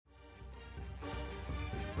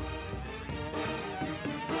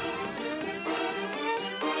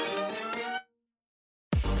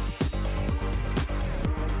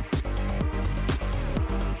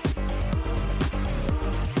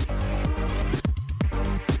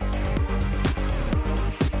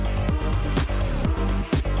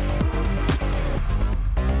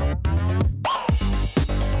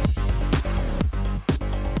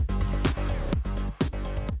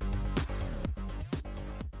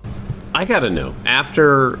I gotta know.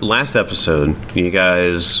 After last episode, you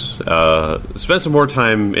guys spent some more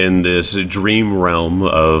time in this dream realm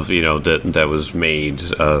of that was made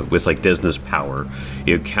with like Disney's power.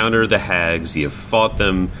 You countered the hags. You fought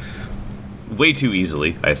them way too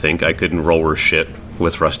easily. I think I couldn't roll worse shit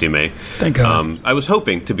with Rusty May. Thank God. I was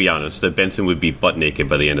hoping, to be honest, that Benson would be butt naked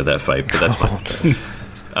by the end of that fight, but that's fine.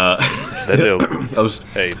 I was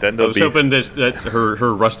hoping that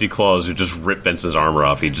her rusty claws would just rip Benson's armor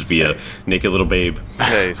off. He'd just be a naked little babe.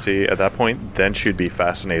 Hey, see, at that point, then she'd be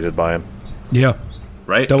fascinated by him. Yeah.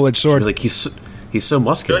 Right? Double-edged sword. Like, he's so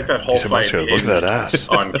muscular. I feel like that whole fight Look at that ass.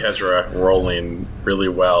 on Kezra rolling really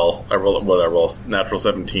well. I roll natural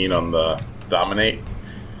 17 on the Dominate.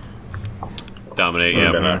 Dominate, Would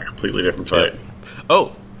yeah. have been a completely different fight. Yeah.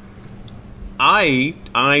 Oh, I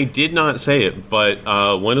did not say it, but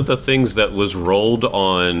one of the things that was rolled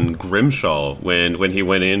on Grimshaw when he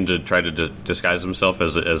went in to try to disguise himself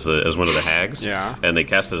as one of the hags, and they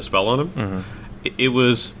casted a spell on him, it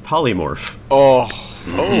was polymorph.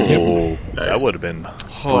 Nice. That would have been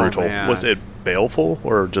brutal. Man. Was it baleful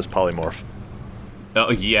or just polymorph?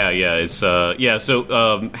 Oh yeah, it's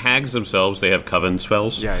So hags themselves, they have coven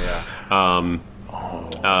spells.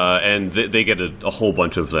 And they get a whole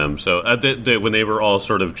bunch of them. So when they were all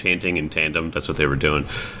sort of chanting in tandem, that's what they were doing.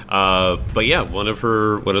 But yeah, one of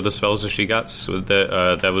the spells that she got,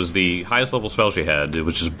 that was the highest level spell she had. It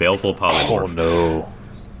was just baleful polymorph. Oh no!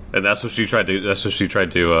 And that's what she tried to. That's what she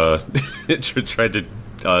tried to. tried to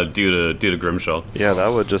do to Grimshaw. Yeah, that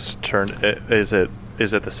would just turn. Is it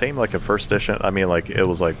the same like in first edition? I mean, like it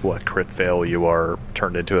was like what crit fail? You are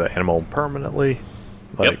turned into an animal permanently.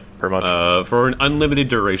 Like, yep. Pretty much. For an unlimited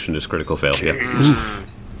duration is critical fail. Yeah.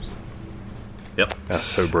 Yep. That's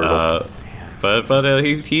so brutal. But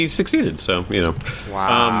he succeeded. So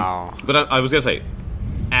Wow. But I was gonna say,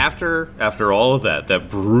 after all of that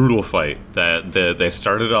brutal fight that they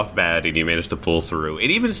started off bad and you managed to pull through,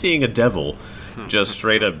 and even seeing a devil just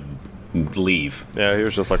straight up leave. Yeah, he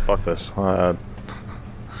was just like, fuck this.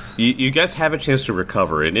 You guys have a chance to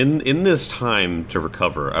recover, and in this time to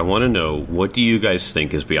recover, I want to know, what do you guys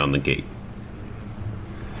think is beyond the gate?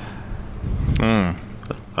 I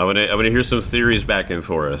want to hear some theories back and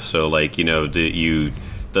forth. So, like, the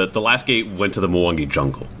last gate went to the Mwangi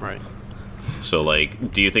jungle, Right. So,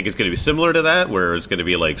 like, do you think it's going to be similar to that, where it's going to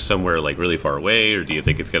be like somewhere like really far away, or do you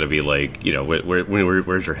think it's going to be like,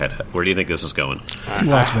 where's your head at? Where do you think this is going?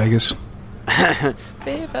 Las Vegas.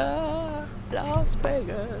 Viva Las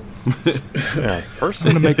Vegas. Yeah, I'm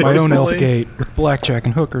going to make my own elf gate with blackjack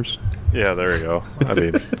and hookers. Yeah, there you go. I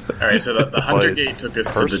mean, All right, so the Hunter Gate took us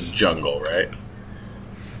to the jungle, right?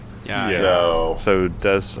 Yeah. So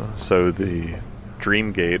the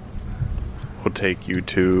Dream Gate will take you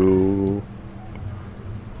to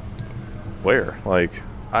where? Like,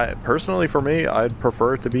 I personally, for me, I'd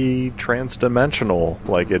prefer it to be trans-dimensional.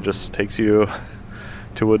 Like, it just takes you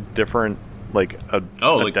to a different, like a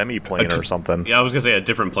demi-plane or something. Yeah, I was gonna say a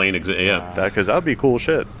different plane. Yeah, because that'd be cool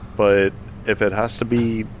shit. But if it has to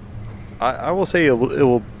be, I will say it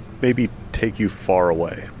will maybe take you far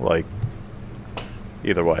away. Like,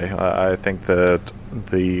 either way, I think that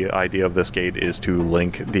the idea of this gate is to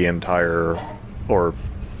link the entire, or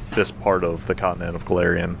this part of the continent of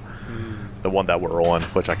Galarian, the one that we're on,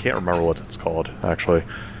 which I can't remember what it's called actually,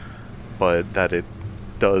 but that it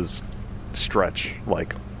does stretch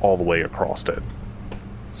like all the way across it.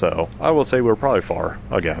 So I will say we're probably far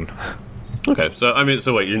again. Okay, so I mean,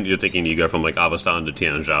 so what you're thinking? You go from like Avestan to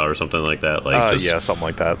Tianjia or something like that? Like, yeah, something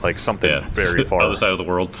like that. Like something very far, other side of the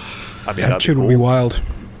world. I mean, That shit would be wild.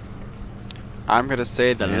 I'm gonna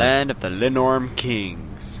say the land of the Linorm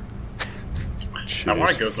Kings. I want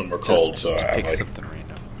to go somewhere cold, so to pick I'm something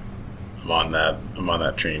random. on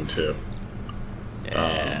that train too.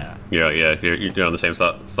 Yeah. Yeah. You're on the same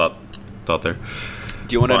thought there.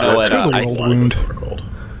 Do you want to know what? That's a I old want to go wound. somewhere cold.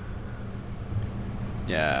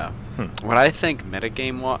 Yeah. What I think not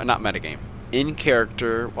metagame, in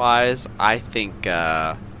character wise, I think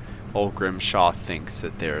old Grimshaw thinks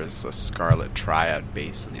that there's a Scarlet Triad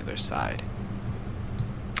base on the other side.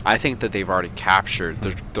 I think that they've already captured.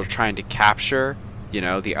 They're trying to capture,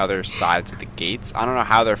 the other sides of the gates. I don't know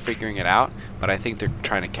how they're figuring it out, but I think they're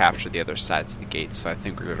trying to capture the other sides of the gates. So I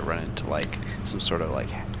think we're going to run into like some sort of like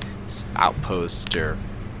outpost or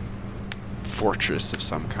fortress of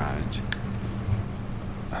some kind.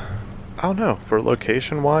 I don't know. For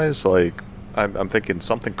location wise, like I'm thinking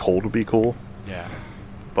something cold would be cool. Yeah.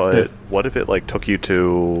 But what if it like took you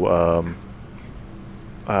to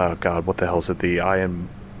God, what the hell is it? The Iron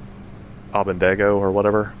Abendago or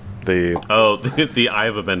whatever? The the Eye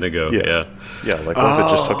of Abendigo. Yeah. Like what if it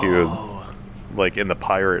just took you like in the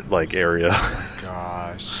pirate like area.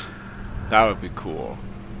 Gosh, that would be cool.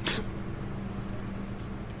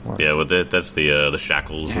 Yeah, well, that's the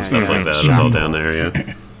shackles Yeah, and stuff yeah, like that. the It's all down there. shackles.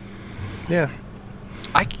 Yeah. Yeah.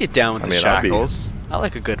 I could get down with I the mean, I'd be- shackles. I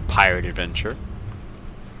like a good pirate adventure.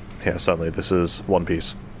 Yeah. Suddenly, this is One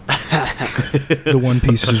Piece. The One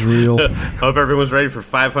Piece is real. Hope everyone's ready for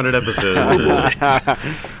 500 episodes.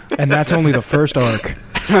 And that's only the first arc.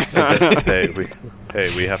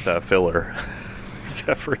 We have to have filler.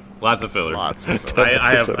 Jeffrey. Lots of filler. Lots of them.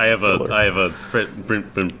 I have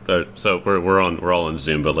Filler. so we're all on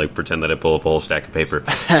Zoom, but like pretend that I pull up a whole stack of paper.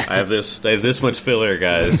 I have this much filler,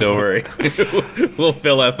 guys. Don't worry, we'll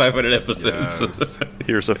fill out 500 episodes. Yes.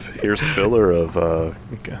 Here's a filler of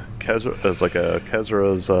Kezra as like a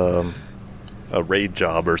Kezra's a raid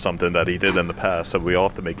job or something that he did in the past. So we all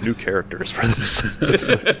have to make new characters for this.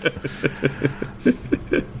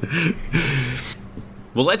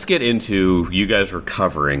 Well, let's get into you guys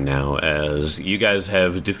recovering now, as you guys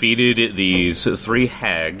have defeated these 3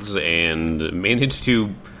 hags and managed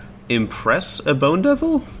to impress a bone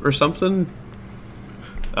devil or something.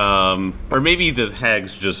 Or maybe the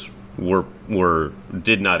hags just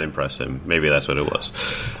did not impress him. Maybe that's what it was.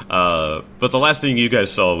 But the last thing you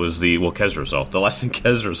guys saw was Kezra saw. The last thing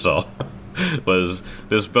Kezra saw was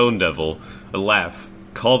this bone devil laugh,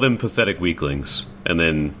 call them pathetic weaklings, and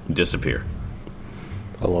then disappear.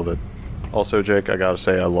 I love it. Also, Jake, I gotta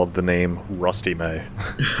say, I love the name Rusty May.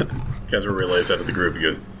 Kezra relays that to the group. He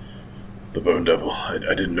goes, "The Bone Devil. I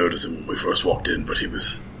didn't notice him when we first walked in, but he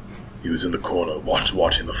was in the corner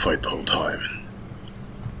watching the fight the whole time.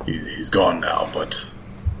 He's gone now, but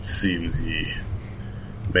it seems he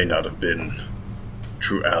may not have been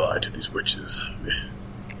true ally to these witches.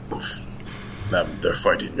 Their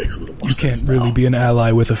fighting makes a little more You sense can't really now. be an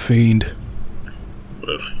ally with a fiend.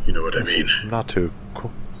 Well, you know what I mean. Not too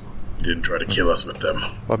cool. He didn't try to kill us with them.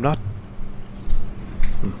 I'm not.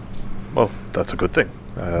 Well, that's a good thing.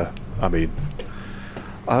 I mean,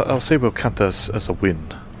 I'll say we'll count this as a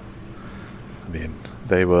win. I mean,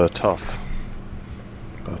 they were tough,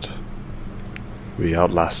 but we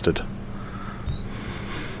outlasted.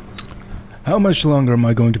 How much longer am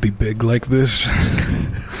I going to be big like this?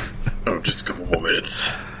 Oh, just a couple more minutes.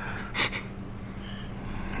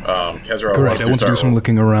 Kezra Great, wants I to want to do start. some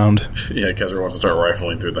looking around. Yeah, Kezra wants to start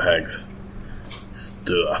rifling through the hags'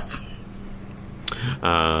 stuff.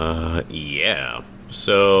 Yeah.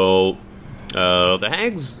 So, the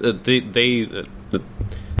hags,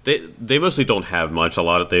 they mostly don't have much.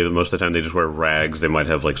 Most of the time they just wear rags. They might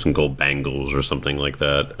have like some gold bangles or something like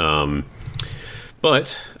that.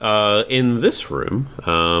 But in this room,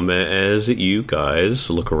 as you guys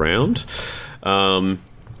look around,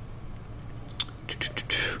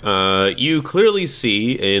 you clearly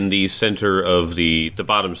see in the center of the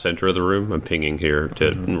bottom center of the room. I'm pinging here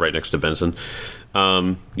right next to Benson.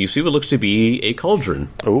 You see what looks to be a cauldron.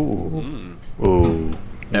 Ooh. Ooh.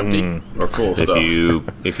 Empty or full of stuff?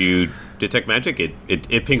 If you detect magic,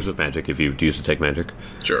 it pings with magic. If you use detect magic,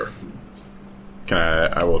 Sure.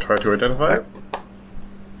 I will try to identify it.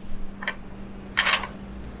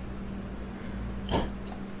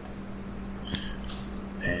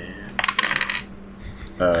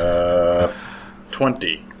 And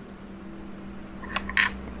 20.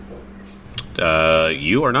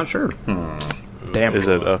 you are not sure. Damn. Is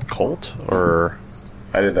it a cult or?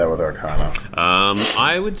 I did that with Arcana.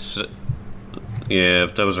 I would say, yeah,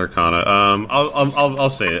 if that was Arcana. I'll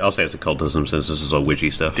say it's occultism since this is all witchy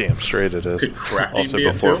stuff. Damn straight it is. Could crafting Also, be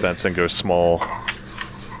it before too? Benson goes small.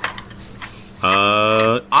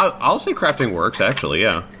 I'll say crafting works actually.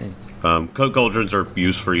 Yeah, cauldrons are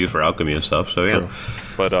used for alchemy and stuff. So yeah.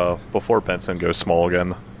 But before Benson goes small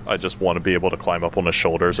again, I just want to be able to climb up on his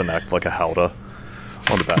shoulders and act like a howdah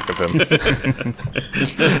on the back of him.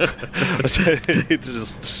 He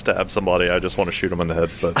just stab somebody. I just want to shoot him in the head.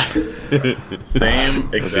 But Same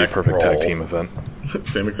it'd be a exact perfect roll. tag team event.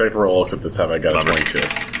 Same exact roll, except this time I got a 22.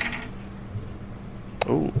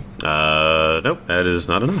 Ooh. Nope, that is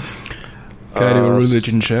not enough. Can I do a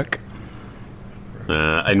religion check?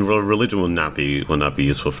 And religion will not be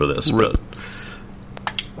useful for this. But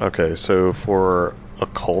Okay, so for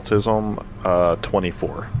occultism,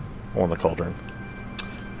 24 on the cauldron.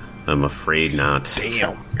 I'm afraid not.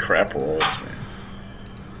 Damn. Crap rolls.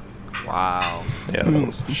 Wow. Yeah, that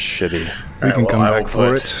was shitty. We can come I will back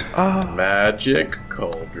for put it. Magic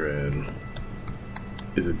Cauldron.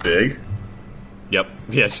 Is it big? Yep.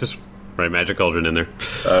 Yeah, just write magic cauldron in there.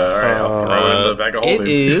 Alright, I'll throw it in the bag of holding. It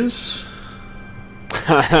is.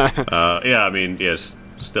 Yeah, I mean, yes,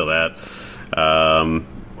 still that.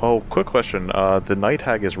 Oh, quick question. The night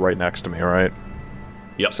hag is right next to me, right?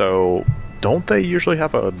 Yep. So don't they usually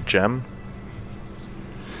have a gem?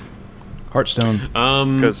 Heartstone.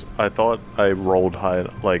 Because I thought I rolled high,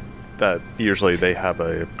 like, that usually they have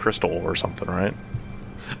a crystal or something, right?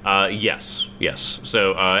 Yes.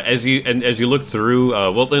 So as you look through,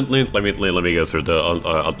 let me go through a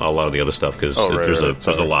lot of the other stuff because there's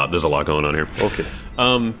a lot going on here. Okay.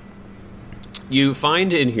 You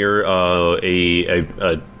find in here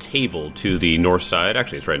a table to the north side.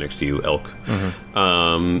 Actually, it's right next to you, Elk.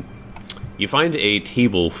 Mm-hmm. You find a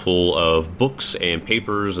table full of books and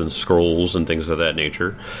papers and scrolls and things of that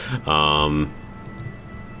nature.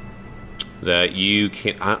 That you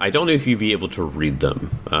can. I don't know if you'd be able to read them.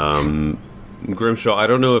 Grimshaw, I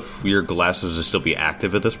don't know if your glasses will still be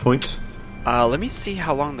active at this point. Let me see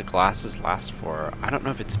how long the glasses last for. I don't know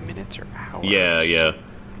if it's minutes or hours. Yeah.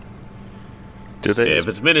 Do they? Yeah, if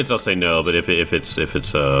it's minutes, I'll say no. But if it's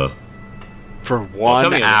for 1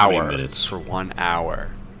 me how many minutes. For 1 hour.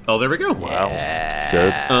 Oh, there we go. Wow.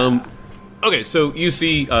 Yeah. Good. Okay, so you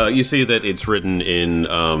see that it's written in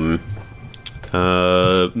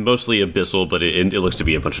mostly abyssal, but it looks to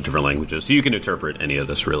be a bunch of different languages, so you can interpret any of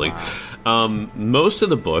this really. Wow. Most of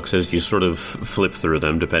the books, as you sort of flip through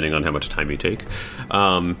them, depending on how much time you take,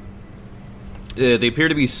 they appear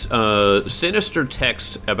to be sinister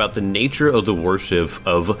text about the nature of the worship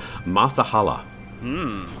of Masahala.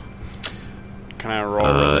 Can I roll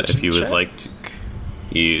a religion if you would check? like to,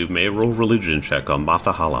 you may roll religion check on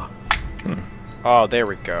Masahala. Oh, there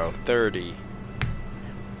we go. 30.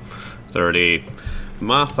 30.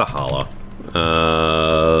 Masahala.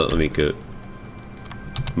 Let me go.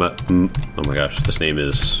 Oh my gosh, this name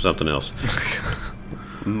is something else.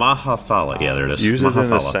 Mahasala. Yeah, there it is. Use it Mahasala.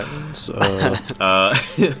 in a sentence.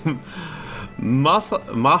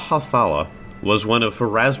 Mahasala was one of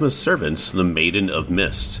Pharasma's servants, the Maiden of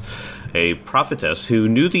Mist, a prophetess who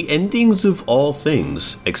knew the endings of all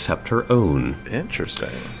things except her own. Interesting.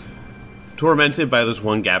 Tormented by this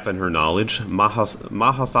one gap in her knowledge,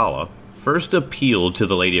 Mahasala first appealed to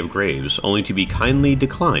the Lady of Graves, only to be kindly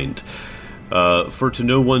declined. For to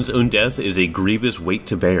know one's own death is a grievous weight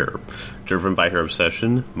to bear. Driven by her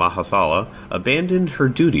obsession, Mahasala abandoned her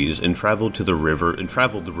duties and traveled the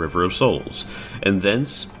river of souls. And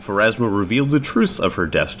thence, Pharasma revealed the truth of her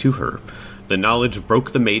death to her. The knowledge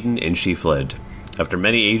broke the maiden, and she fled. After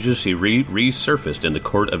many ages, she resurfaced in the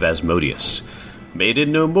court of Asmodeus.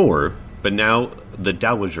 Maiden no more, but now the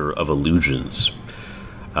Dowager of Illusions.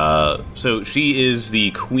 So she is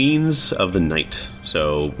the Queens of the Night.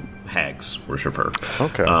 So hags worship her.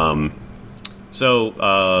 Okay. I'll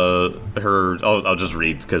just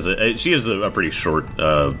read because she is a pretty short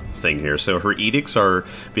thing here. So her edicts are: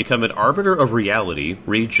 become an arbiter of reality,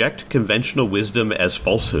 reject conventional wisdom as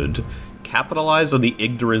falsehood, capitalize on the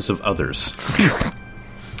ignorance of others.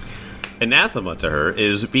 Anathema to her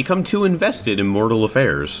is: become too invested in mortal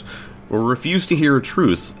affairs, or refuse to hear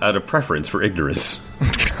truth out of preference for ignorance.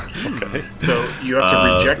 Okay. So you have to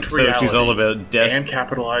reject reality So she's all about death and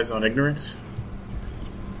capitalize on ignorance?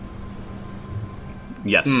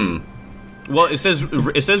 Yes. Well, it says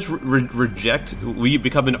reject. We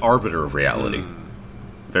become an arbiter of reality.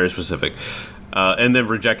 Very specific, and then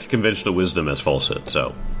reject conventional wisdom as falsehood.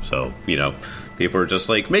 So people are just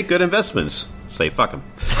like, make good investments. Say fuck them.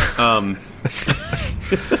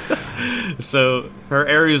 So her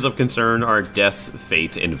areas of concern are death,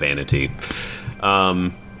 fate, and vanity.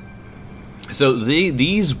 So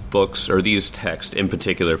these books, or these texts in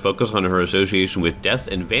particular, focus on her association with death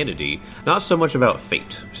and vanity, not so much about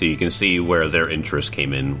fate. So you can see where their interest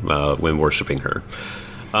came in when worshipping her.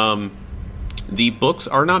 The books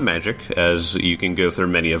are not magic, as you can go through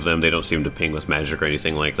many of them. They don't seem to ping with magic or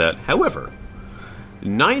anything like that. However,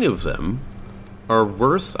 9 of them are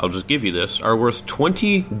worth, I'll just give you this, are worth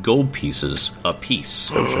 20 gold pieces a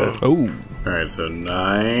piece. Oh, Alright, so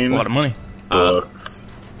 9 a lot of money. books,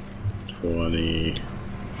 20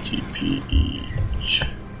 GP each.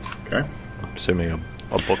 Okay. I'm assuming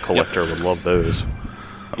a book collector would love those.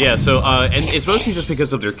 Yeah, so, and it's mostly just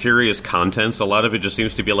because of their curious contents. A lot of it just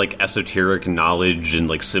seems to be, like, esoteric knowledge and,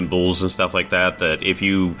 like, symbols and stuff like that, that if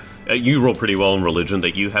you roll pretty well in religion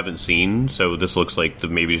that you haven't seen, so this looks like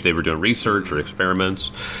maybe they were doing research or experiments.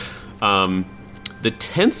 The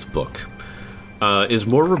 10th book is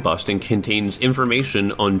more robust and contains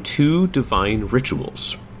information on 2 divine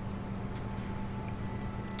rituals.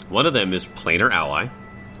 One of them is Planar Ally.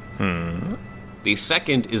 The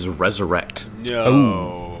second is Resurrect.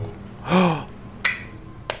 No.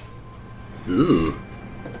 Ooh.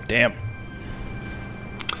 Damn.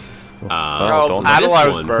 Don't-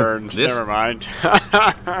 Adelar's one- burned. this- Never mind.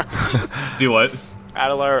 Do what?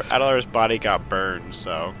 Adelar's body got burned,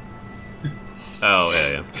 so. Oh,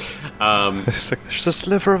 yeah. It's like, there's a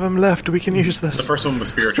sliver of him left. We can use this. The first one was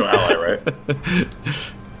spiritual ally, right?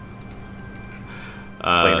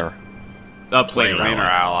 Planar. Planar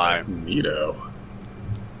ally. Neato.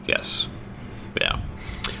 Yes. Yeah.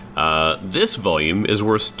 This volume is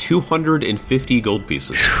worth 250 gold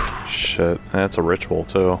pieces. Shit, that's a ritual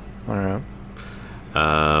too. All right.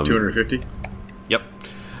 250? Yep.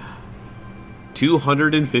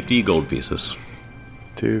 250 gold pieces.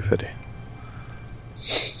 250.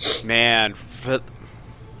 Man,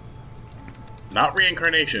 Not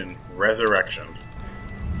reincarnation, resurrection.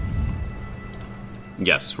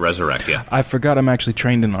 Yes, resurrect, yeah. I forgot I'm actually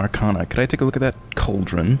trained in Arcana. Could I take a look at that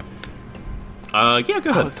cauldron? Yeah,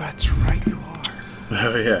 go ahead. Oh, that's right. You are.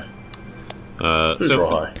 Oh, yeah. Who's roll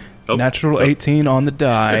high? Oh, Natural 18 on the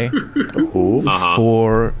die Ooh.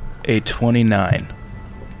 for a 29.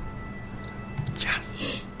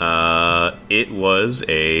 yes. It was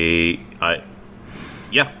a...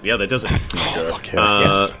 yeah, that does it. Fuck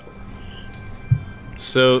yeah.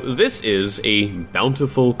 So this is a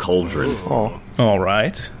bountiful cauldron. Oh. All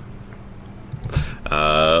right.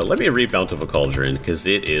 Let me read Bountiful Cauldron, because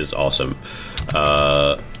it is awesome.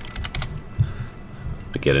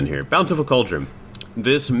 Get in here. Bountiful Cauldron.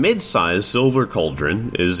 This mid-sized silver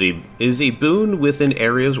cauldron is a boon within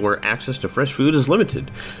areas where access to fresh food is limited,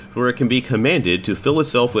 where it can be commanded to fill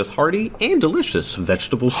itself with hearty and delicious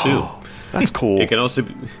vegetable stew. That's cool. It can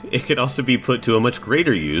also be put to a much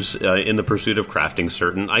greater use in the pursuit of crafting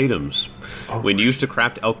certain items. When used to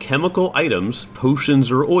craft alchemical items, potions,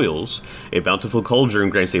 or oils, a bountiful cauldron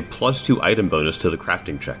grants a +2 item bonus to the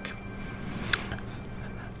crafting check.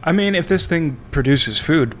 I mean, if this thing produces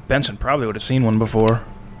food, Benson probably would have seen one before.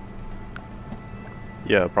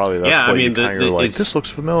 Yeah, probably. That's Yeah, why I mean, you kind of like, it's- this looks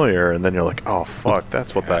familiar, and then you're like, oh fuck,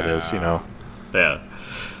 that's what that is, you know. Yeah.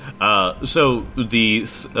 So the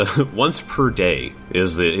once per day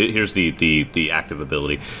is here's the active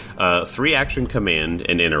ability. 3 action command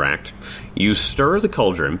and interact. You stir the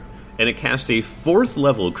cauldron, and it casts a 4th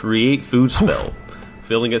level create food spell,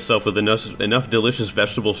 filling itself with enough delicious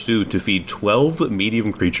vegetable stew to feed 12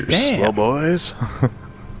 medium creatures. Damn. Well, boys.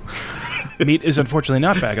 Meat is unfortunately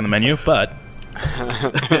not back on the menu, but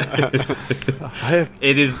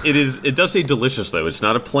It does say delicious though. It's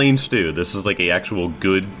not a plain stew. This is like a actual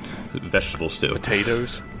good vegetable stew.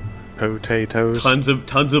 Potatoes. Tons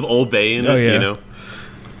of Old Bay in Oh, it. yeah. You know,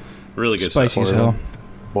 really good spicy as stuff. hell.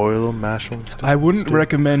 Boil them, mash them. I wouldn't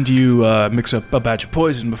recommend you mix up a batch of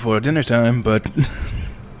poison before dinner time, but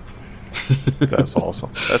That's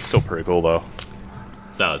awesome. That's still pretty cool, though.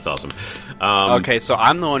 No, it's awesome. Okay, so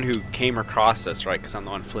I'm the one who came across this, right? Because I'm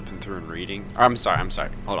the one flipping through and reading. Or, I'm sorry.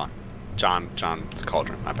 Hold on. John's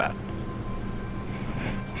Cauldron. My bad.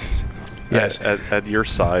 yes. At your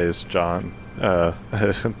size, John,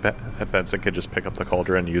 Benson could just pick up the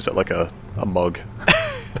cauldron and use it like a mug.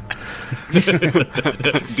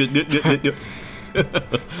 Good.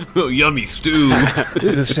 Oh, yummy stew.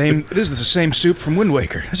 This is the same soup from Wind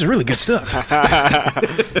Waker. This is really good stuff.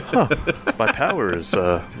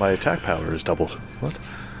 My attack power is doubled. What?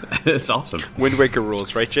 It's awesome. Wind Waker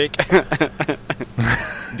rules, right, Jake?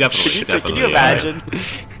 Definitely. Can you imagine?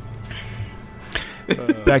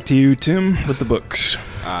 Back to you, Tim, with the books.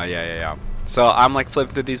 Yeah. So I'm like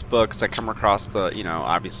flipping through these books. I come across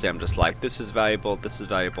obviously I'm just like, this is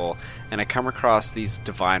valuable, and I come across these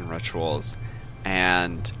divine rituals,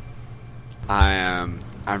 and I'm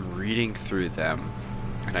reading through them,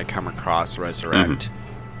 and I come across resurrect,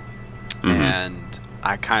 and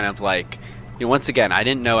I kind of like, once again, I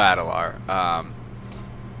didn't know Adelar,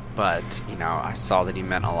 but I saw that he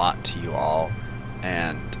meant a lot to you all,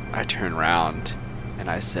 and I turn around and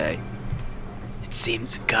I say, "It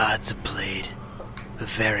seems the gods have played a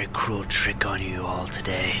very cruel trick on you all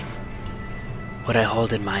today. What I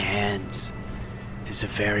hold in my hands is a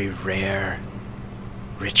very rare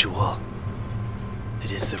ritual.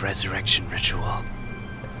 It is the resurrection ritual.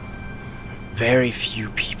 Very few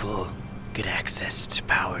people get access to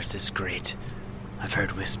powers this great. I've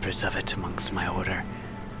heard whispers of it amongst my order.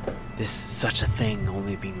 Such a thing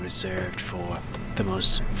only being reserved for the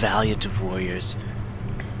most valiant of warriors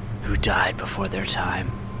who died before their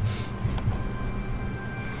time.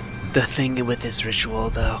 The thing with this ritual,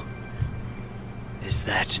 though, is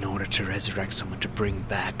that in order to resurrect someone, to bring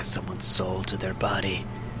back someone's soul to their body,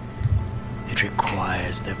 it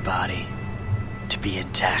requires their body to be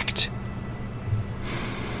intact.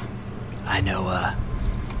 I know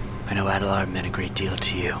Adelar meant a great deal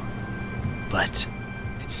to you, but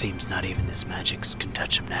it seems not even this magic can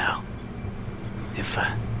touch him now.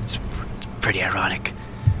 It's pretty ironic.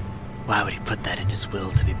 Why would he put that in his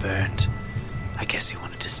will to be burned? I guess he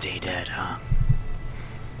wanted to stay dead, huh?"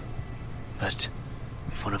 but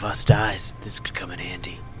if one of us dies, this could come in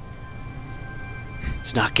handy.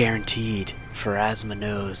 It's not guaranteed, for Pharasma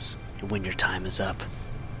knows when your time is up.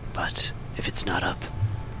 But if it's not up,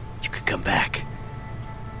 you could come back.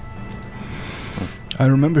 I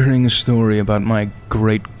remember hearing a story about my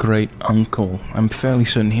great-great-uncle. I'm fairly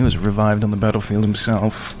certain he was revived on the battlefield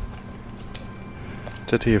himself.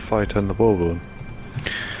 Did he fight in the war?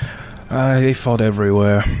 They fought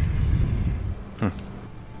everywhere.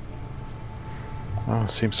 Well, it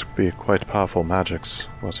seems to be quite powerful magics,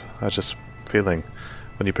 but I just feeling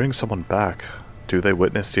when you bring someone back, do they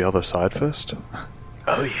witness the other side first?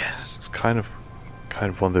 Oh yes. It's kind of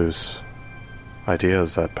one of those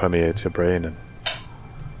ideas that permeates your brain. And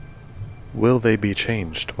will they be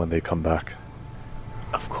changed when they come back?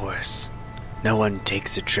 Of course. No one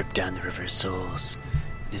takes a trip down the River of Souls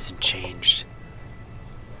and isn't changed.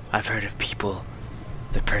 I've heard of people,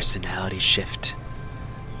 their personalities shift.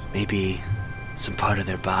 Maybe some part of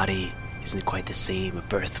their body isn't quite the same, a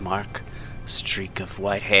birthmark, a streak of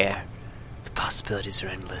white hair. The possibilities are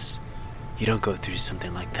endless. You don't go through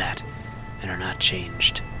something like that and are not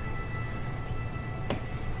changed.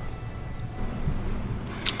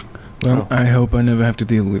 Well, I hope I never have to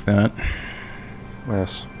deal with that.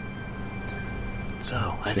 Yes.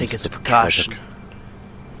 So, I Seems think as a tragic.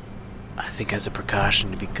 precaution,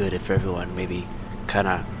 it'd be good if everyone maybe kind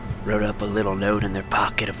of wrote up a little note in their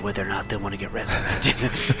pocket of whether or not they want to get resurrected.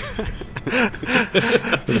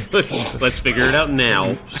 Let's figure it out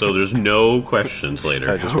now, so there's no questions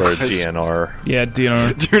later. I just wear a DNR Yeah,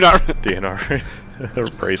 DNR. Do not. DNR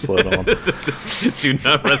bracelet on. Do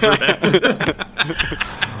not resurrect.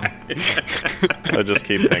 I just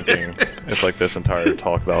keep thinking it's like this entire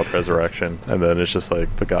talk about resurrection, and then it's just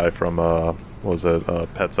like the guy from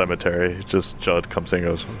Pet Cemetery. Just Judd comes in and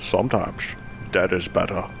goes, "Sometimes dead is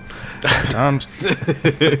better." Tom's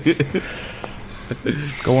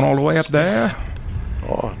going all the way up there.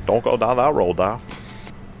 Oh, don't go down that road now.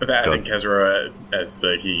 That, I think Kezra, as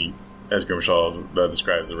Grimshaw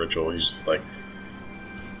describes the ritual, he's just like,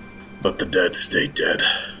 let the dead stay dead.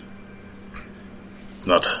 It's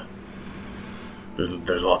not...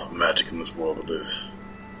 There's lots of magic in this world, but there's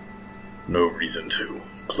no reason to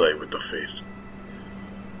play with the fate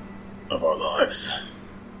of our lives.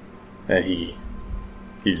 And he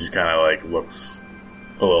just kind of like looks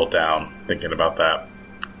a little down, thinking about that,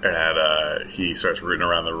 and he starts rooting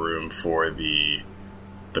around the room for the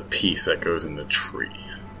piece that goes in the tree.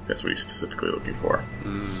 That's what he's specifically looking for.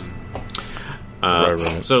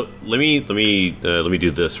 Right. So let me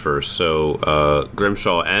do this first. So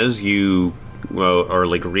Grimshaw, as you are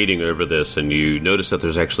like reading over this, and you notice that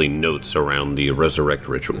there's actually notes around the resurrect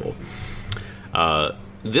ritual.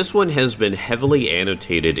 This one has been heavily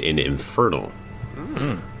annotated in Infernal,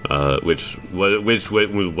 which was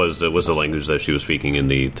the language that she was speaking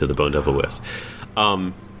to the Bone Devil with.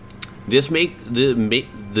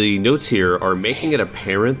 The notes here are making it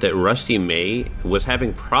apparent that Rusty May was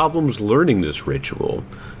having problems learning this ritual,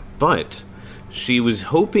 but she was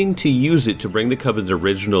hoping to use it to bring the Coven's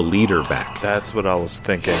original leader back. That's what I was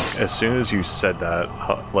thinking. As soon as you said that,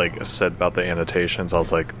 said about the annotations, I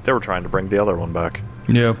was like, they were trying to bring the other one back.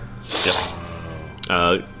 Yeah.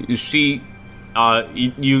 You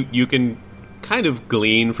can kind of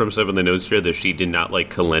glean from some of the notes here that she did not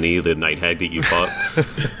like Kaleni, the night hag that you fought.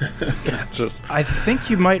 I think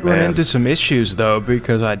you might run into some issues, though,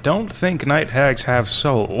 because I don't think night hags have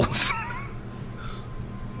souls.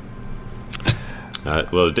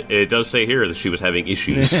 Well, it does say here that she was having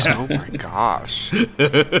issues. Oh my gosh.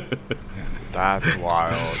 That's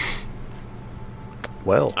wild.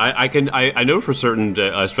 Well, I know for certain,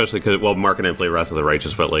 especially because Mark and I play Wrath of the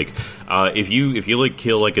Righteous, but like if you like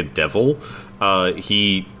kill like a devil,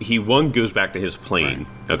 he one goes back to his plane.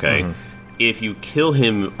 Right. Okay, if you kill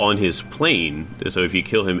him on his plane, so if you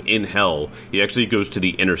kill him in hell, he actually goes to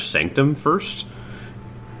the inner sanctum first.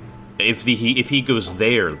 If he goes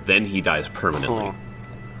there, then he dies permanently.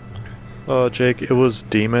 Jake, it was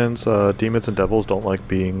demons. Demons and devils don't like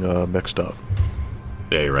being mixed up.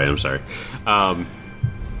 Yeah, you're right. I'm sorry.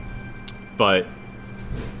 But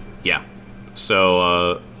yeah,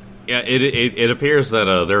 so it appears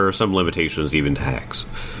that there are some limitations even to hacks.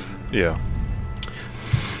 Yeah.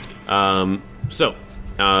 So,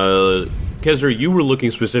 Kezra, you were looking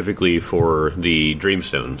specifically for the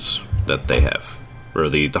Dreamstones that they have, or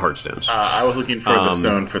the Heartstones. I was looking for the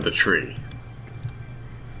stone for the tree.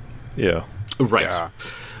 Yeah. Right. Yeah.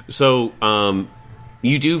 So,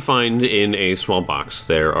 you do find in a small box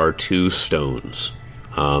there are 2 stones.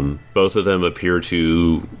 Both of them appear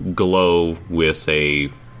to glow with a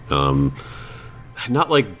not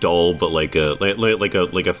like dull, but like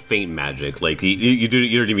a faint magic. Like you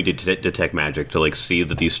don't even need to detect magic to like see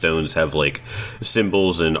that these stones have like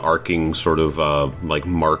symbols and arcing sort of like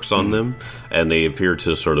marks on them, and they appear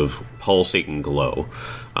to sort of pulsate and glow.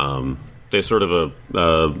 They're sort of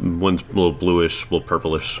one's a little bluish, a little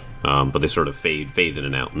purplish, but they sort of fade in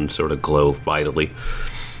and out and sort of glow vitally.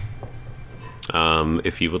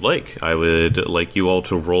 If you would like, I would like you all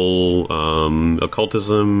to roll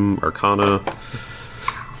occultism, arcana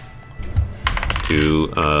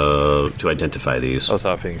to identify these. I was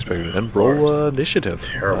half expecting. And roll initiative.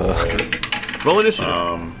 Terrible. Roll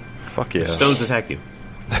initiative. Fuck yeah. Stones attack you.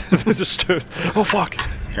 Just, oh fuck.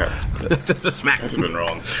 Yeah. Just a smack. I've been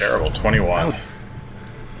rolling terrible. 21.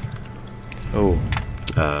 Oh.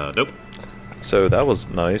 Nope. So that was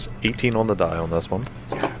nice. 18 on the die on this one.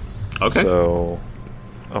 Okay. So,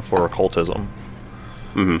 for occultism.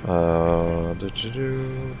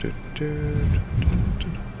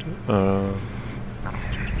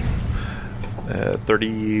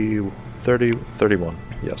 31.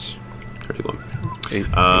 Yes. 31.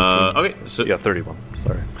 18. Okay. So Yeah, 31.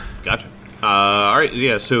 Sorry. Gotcha. All right.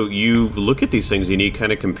 Yeah. So you look at these things and you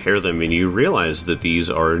kind of compare them, and you realize that these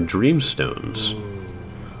are dreamstones.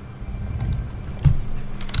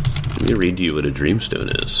 Let me read you what a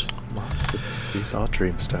dreamstone is. These are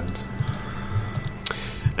dreamstones.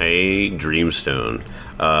 A dreamstone.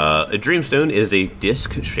 A dreamstone is a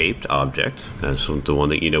disc-shaped object, that's the one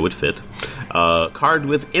that you know would fit, carved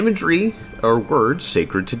with imagery or words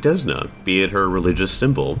sacred to Desna, be it her religious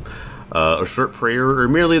symbol, a short prayer, or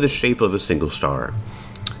merely the shape of a single star.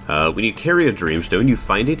 When you carry a dreamstone, you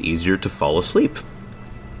find it easier to fall asleep,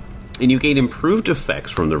 and you gain improved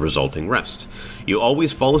effects from the resulting rest. You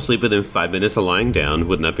always fall asleep within 5 minutes of lying down.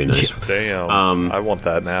 Wouldn't that be nice? Damn. I want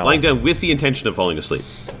that now. Lying down with the intention of falling asleep.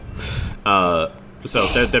 So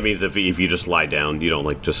that means if you just lie down, you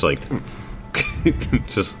don't just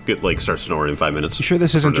get start snoring in 5 minutes. You sure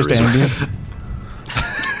this isn't no just reason. ambient?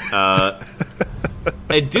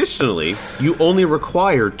 Additionally, you only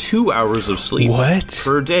require 2 hours of sleep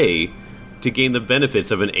per day to gain the benefits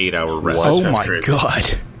of an 8-hour rest. Oh That's my crazy.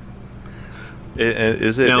 god.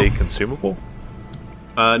 Is it Now- a consumable?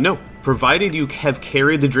 No, provided you have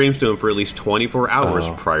carried the dreamstone for at least 24 hours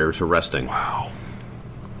prior to resting. Wow.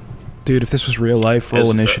 Dude, if this was real life, roll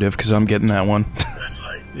As- initiative, because I'm getting that one. That's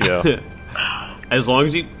like. Yeah. As long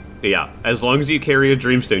as you carry a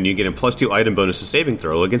dreamstone, you get a +2 item bonus to saving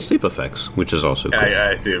throw against sleep effects, which is also cool.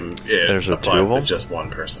 I assume it There's a applies two of to them? just one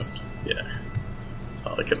person. Yeah. It's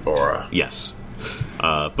not like an aura. Yes.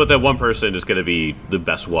 But that one person is going to be the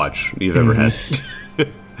best watch you've ever had.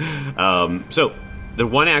 So, the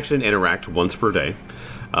one action interact once per day.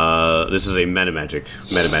 This is a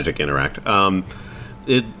metamagic interact.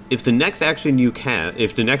 If the next action you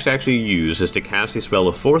use is to cast a spell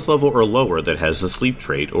of 4th level or lower that has the sleep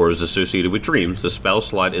trait or is associated with dreams, the spell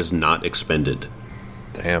slot is not expended.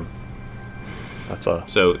 Damn. That's a...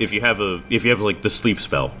 So if you have like the sleep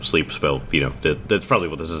spell, that's probably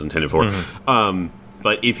what this is intended for.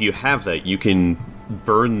 But if you have that, you can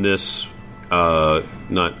burn this. Not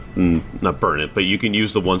burn it, but you can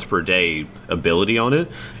use the once per day ability on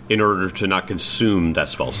it in order to not consume that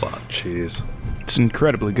spell slot. Jeez. It's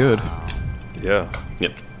incredibly good. Yeah.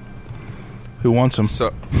 Yep. Who wants them?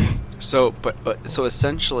 So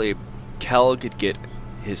essentially, Kel could get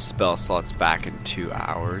his spell slots back in 2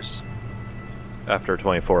 hours. After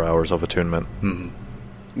 24 hours of attunement.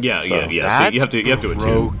 Yeah. So So you have to attune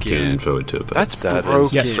broken. for it to. But That's That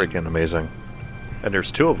broken. is freaking amazing. And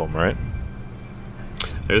there's 2 of them, right?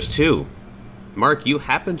 there's 2. Mark, you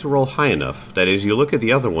happen to roll high enough that as you look at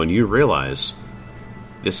the other one, you realize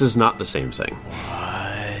this is not the same thing.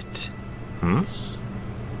 What?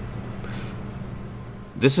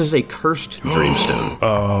 This is a cursed dreamstone.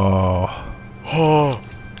 Oh.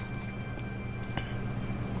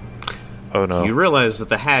 Oh no. You realize that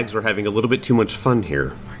the hags are having a little bit too much fun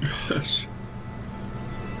here.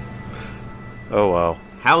 Oh wow.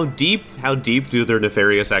 How deep do their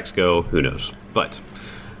nefarious acts go? Who knows? But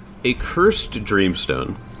a cursed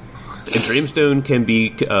dreamstone. A dreamstone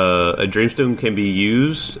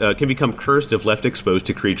can become cursed if left exposed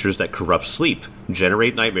to creatures that corrupt sleep,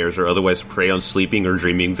 generate nightmares, or otherwise prey on sleeping or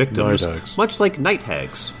dreaming victims, Night hags. much like night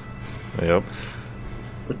hags. Yep.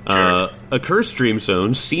 Jerks. A cursed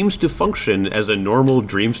dreamstone seems to function as a normal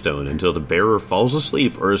dreamstone until the bearer falls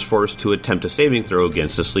asleep or is forced to attempt a saving throw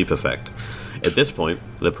against the sleep effect. At this point,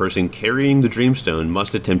 the person carrying the dreamstone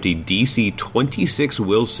must attempt a DC 26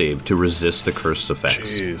 will save to resist the curse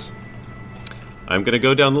effects. Jeez. I'm going to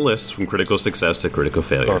go down the list from critical success to critical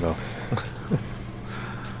failure. Oh no.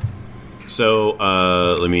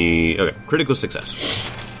 So, critical success.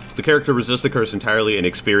 The character resists the curse entirely and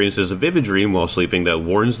experiences a vivid dream while sleeping that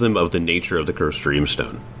warns them of the nature of the cursed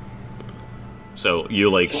dreamstone. So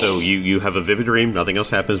you have a vivid dream, nothing else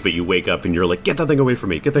happens, but you wake up and you're like, get that thing away from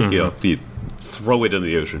me, get that, you throw it in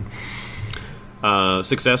the ocean.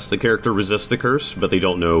 Success, the character resists the curse, but they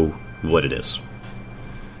don't know what it is.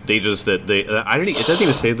 It doesn't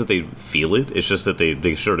even say that they feel it, it's just that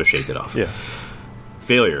they sort of shake it off. Yeah.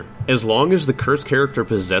 Failure. As long as the cursed character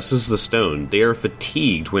possesses the stone, they are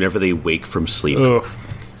fatigued whenever they wake from sleep. Ugh.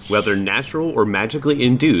 Whether natural or magically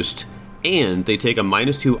induced, and they take a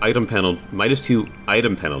 -2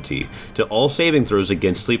 item penalty to all saving throws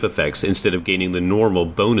against sleep effects instead of gaining the normal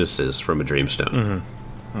bonuses from a dreamstone.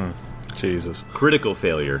 Jesus. Critical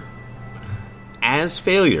failure. As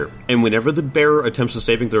failure, and whenever the bearer attempts a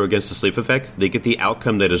saving throw against a sleep effect, they get the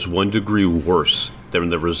outcome that is 1 degree worse than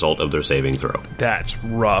the result of their saving throw. That's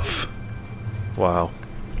rough. Wow.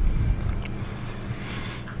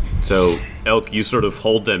 So, Elk, you sort of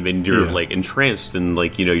hold them and you're like entranced and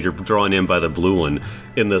like, you know, you're drawn in by the blue one.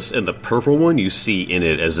 In the purple one, you see in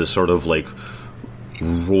it as this sort of like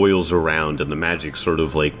roils around and the magic sort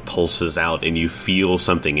of like pulses out and you feel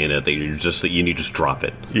something in it that you just drop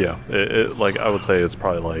it. Yeah, like I would say it's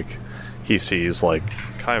probably like he sees like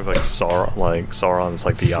kind of like Sauron's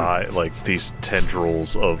like the eye, like these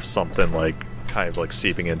tendrils of something like kind of like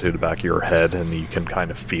seeping into the back of your head and you can kind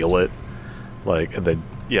of feel it, like, and then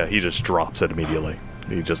he just drops it immediately.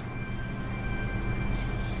 He just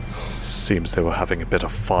seems they were having a bit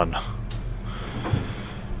of fun.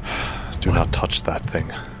 Do not touch that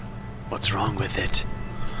thing. What's wrong with it?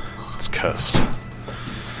 It's cursed.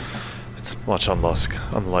 It's much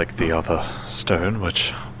unlike the other stone,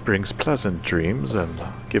 which brings pleasant dreams and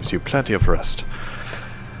gives you plenty of rest.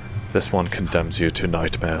 This one condemns you to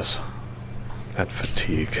nightmares and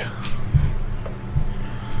fatigue.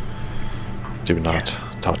 Do not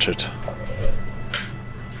touch it.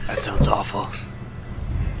 That sounds awful.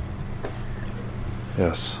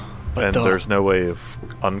 Yes. But and there's no way of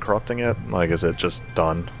uncorrupting it? Like, is it just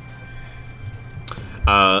done?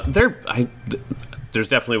 There's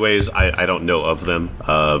definitely ways. I don't know of them,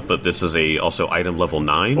 but this is also item level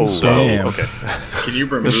 9. Oh, so damn. Okay. Can you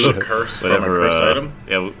remove curse from a cursed item?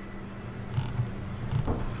 Yeah,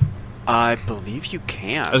 I believe you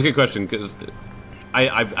can. that's a good question because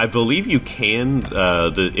I believe you can.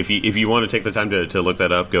 If you want to take the time to look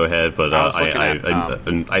that up, go ahead. But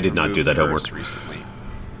I did not do that homework recently.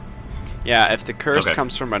 Yeah, if the curse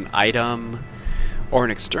comes from an item or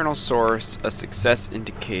an external source, a success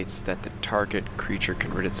indicates that the target creature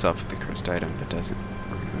can rid itself of the cursed item, but doesn't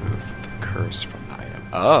remove the curse from the item.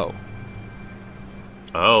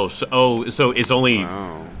 So it's only.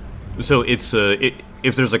 Oh. So it's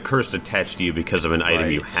if there's a curse attached to you because of an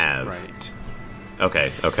item you have. Right.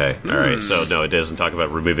 Okay. All right. So no, it doesn't talk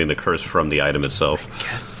about removing the curse from the item itself.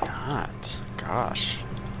 I guess not. Gosh.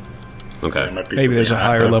 Okay. Maybe there's a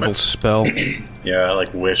higher level spell. Yeah,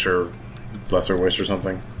 like wish or lesser wish or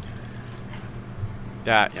something.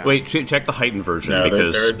 Yeah. Wait, check the heightened version No,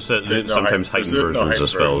 because sometimes heightened versions of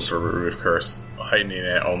spells for remove curse. Heightening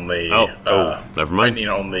it only. Never mind. Heightening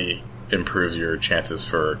only improves your chances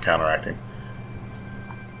for counteracting.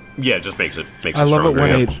 Yeah, it just makes it I love stronger.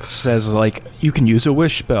 it when it says like you can use a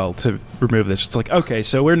wish spell to remove this. It's like, okay,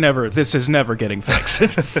 so this is never getting fixed.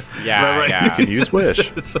 Yeah, Right. yeah. You can use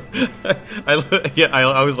wish. I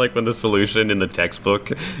always like when the solution in the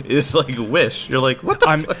textbook is like wish. You're like, what the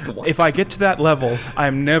fuck? What? If I get to that level,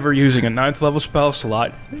 I'm never using a 9th level spell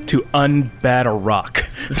slot to unbat a rock.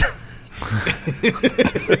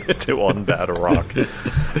 To unbat a rock.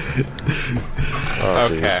 Oh,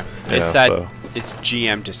 Okay. geez. It's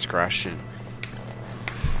GM discretion.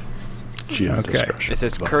 GM discretion. It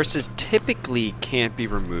says curses typically can't be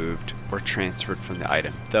removed or transferred from the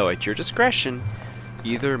item, though at your discretion,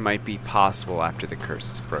 either might be possible after the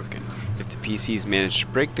curse is broken. If the PCs manage to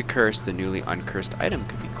break the curse, the newly uncursed item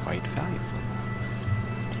could be quite valuable.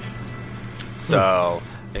 So,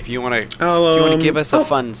 if you want to give us a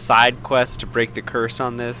fun side quest to break the curse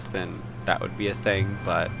on this, then that would be a thing,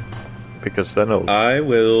 but... Because then it'll... I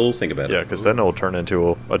will think about it. Yeah, because then it'll turn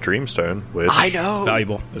into a dreamstone, which I know!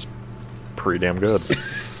 Valuable. is pretty damn good.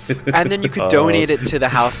 And then you could donate it to the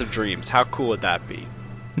House of Dreams. How cool would that be?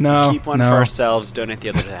 No, Keep one no. for ourselves, donate the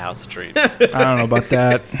other to the House of Dreams. I don't know about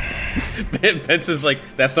that. Benson's like,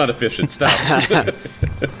 that's not efficient. Stop.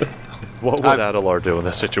 What would Adelar do in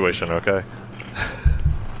this situation, okay?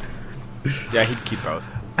 Yeah, he'd keep both.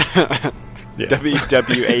 Yeah.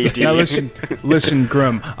 WWAD. Now listen,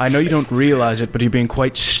 Grum. I know you don't realize it, but you're being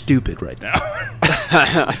quite stupid right now.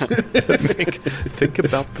 think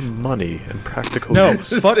about the money and practical No,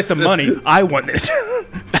 use. fuck the money. I want it.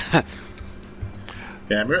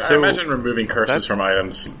 Yeah, I So, imagine removing curses from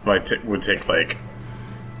items would take like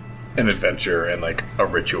an adventure and like a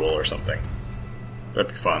ritual or something.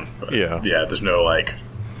 That'd be fun. But Yeah. there's no like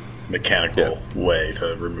mechanical way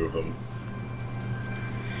to remove them.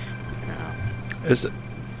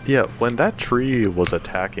 When that tree was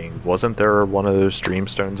attacking, wasn't there one of those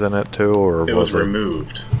streamstones in it too, or It was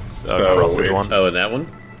removed. So rusted it's- one? Oh, and that one?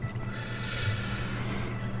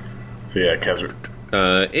 So yeah, Kez,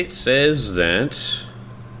 It says that.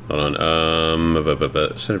 Hold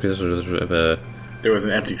on. Centerpiece. there was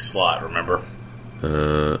an empty slot. Remember?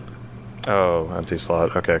 Oh, empty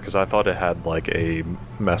slot. Okay, because I thought it had like a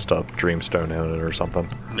messed up dreamstone in it or something.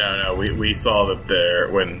 No. We saw that there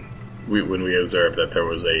when we observed that there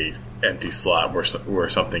was a empty slot where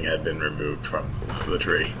something had been removed from the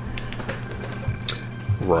tree.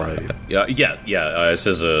 Right. It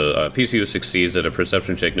says a PC who succeeds at a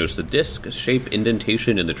perception check notes the disc-shaped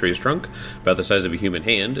indentation in the tree's trunk, about the size of a human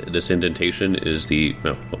hand. This indentation is the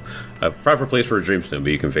proper place for a dreamstone,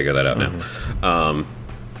 but you can figure that out now.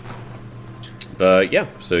 But yeah,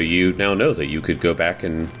 so you now know that you could go back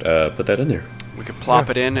and put that in there. We could plop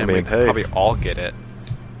it in, and we could probably all get it.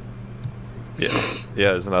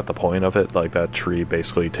 Yeah, isn't that the point of it? Like, that tree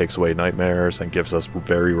basically takes away nightmares and gives us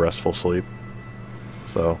very restful sleep.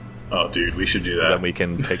 So, Oh, dude, we should do that. then we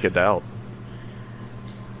can take it out.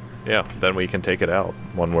 Yeah, then we can take it out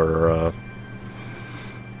when we're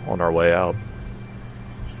on our way out.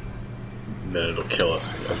 And then it'll kill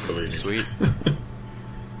us as we're leaving. Sweet.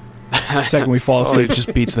 The second we fall asleep, it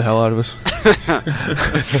just beats the hell out of us.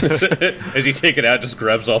 As you take it out, just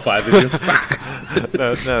grabs all 5 of you.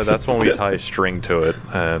 No, that's when we tie a string to it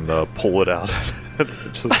and pull it out.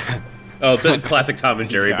 Just, Oh, the classic Tom and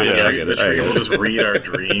Jerry bit. Yeah, I get The it. I tree get will it. just read our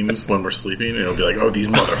dreams when we're sleeping, and it'll be like, "Oh, these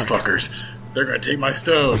motherfuckers! They're gonna take my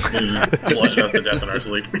stone!" And just bludgeon us to death in our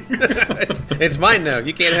sleep. It's mine now.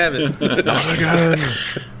 You can't have it. not again.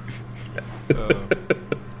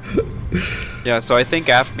 Yeah, so I think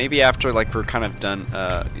maybe after like we're kind of done,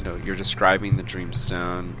 you're describing the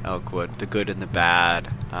Dreamstone, Elkwood, the good and the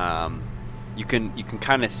bad. You can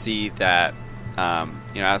kind of see that,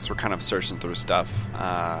 as we're kind of searching through stuff,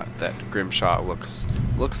 that Grimshaw looks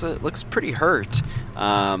pretty hurt,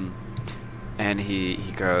 and he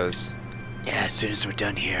goes, Yeah, as soon as we're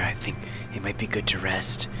done here, I think it might be good to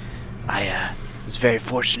rest. I was very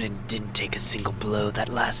fortunate and didn't take a single blow that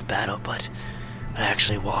last battle, but I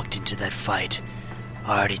actually walked into that fight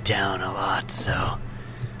already down a lot, so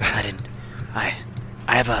I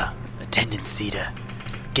have a tendency to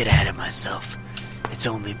get ahead of myself. It's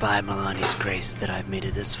only by Milani's grace that I've made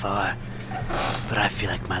it this far, but I feel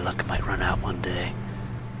like my luck might run out one day.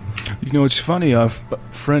 You know, it's funny, our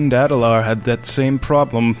friend Adelar had that same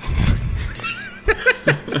problem.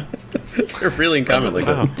 They're really in common like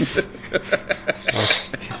that.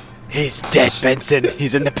 He's dead, Benson.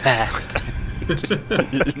 He's in the past.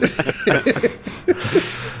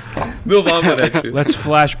 Move on with it. Let's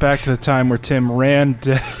flash back to the time where Tim ran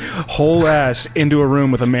whole ass into a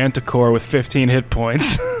room with a manticore with 15 hit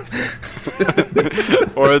points.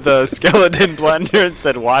 or the skeleton blender and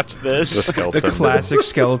said, "Watch The this." skeleton. The classic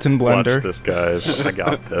skeleton blender. Watch this, guys. I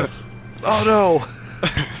got this. Oh no!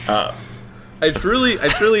 I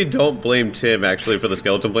truly don't blame Tim actually for the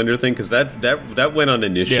skeleton blender thing because that went on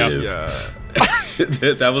initiative.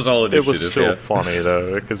 That was all initiative. It was still yeah. funny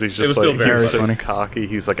though, because he's just was still very so funny. cocky.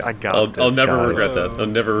 He's like, "I got I'll this." never guys. regret that. I'll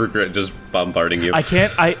never regret just bombarding you. I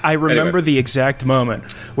can't. I remember Anyway. the exact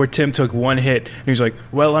moment where Tim took one hit and he's like,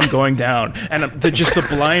 "Well, I'm going down," and just the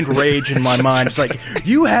blind rage in my mind. It's like,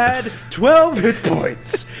 you had 12 hit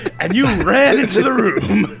points and you ran into the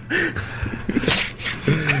room.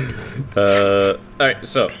 All right,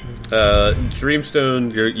 so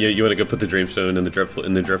Dreamstone. You want to go put the Dreamstone in the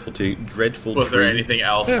dreadful Was there tree? anything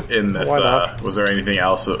else in this? why not? Was there anything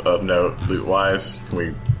else of note, loot wise? Can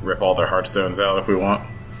we rip all their heartstones out if we want?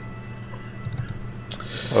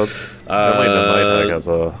 Well, only the Night Hag has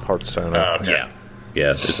a Hearthstone. Okay.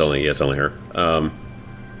 Yeah. It's only her.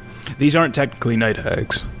 These aren't technically night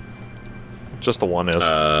hags. Just the one is.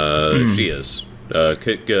 She is.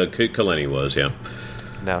 Kaleni was. Yeah.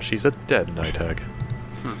 Now she's a dead Night Hag.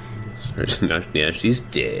 Yeah, she's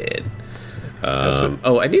dead. it-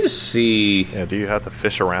 I need to see. Yeah, do you have to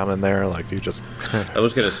fish around in there? Like, do you just... I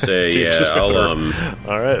was gonna say, Do you yeah. just I'll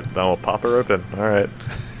All right, then we'll pop her open. All right.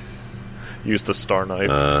 Use the star knife.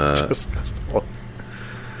 Just...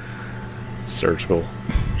 surgical.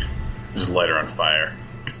 Just light her on fire.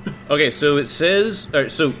 Okay, so it says. All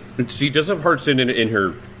right, so she does have Hearthstone in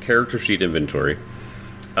her character sheet inventory.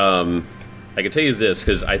 I can tell you this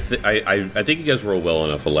because I think you guys rolled well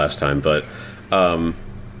enough the last time, but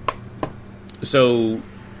so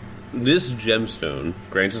this gemstone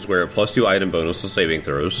grants its wearer a +2 item bonus to saving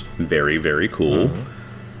throws. Very, very cool.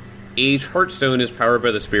 Each heartstone is powered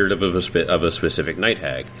by the spirit of a specific night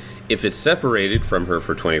hag. If it's separated from her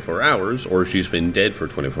for 24 hours, or she's been dead for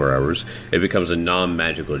 24 hours, it becomes a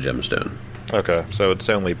non-magical gemstone. Okay, so it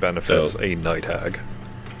only benefits a night hag.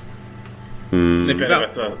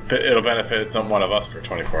 It'll benefit one of us for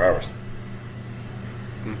 24 hours.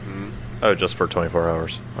 Oh, just for 24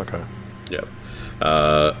 hours. Okay. Yep.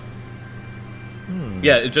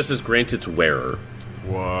 Yeah, it just says grant its wearer.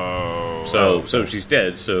 Whoa. So she's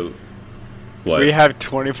dead, so... What? We have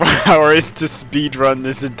 24 hours to speedrun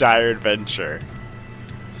this entire adventure.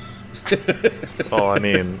 Well, I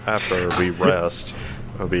mean, after we rest,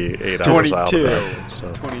 it'll be 8 hours out of it.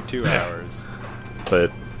 So. 22 hours.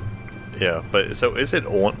 But, yeah, but so is it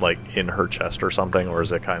on, like, in her chest or something, or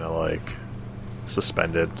is it kind of, like,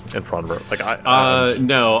 suspended in front of her? Like,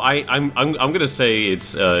 no, I'm gonna say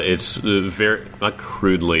it's very, not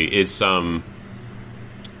crudely, it's,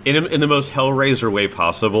 in the most Hellraiser way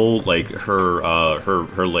possible, like her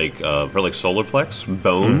solar plex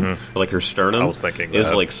bone, like her sternum, I was thinking is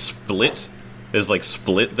that. like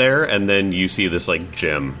split there, and then you see this like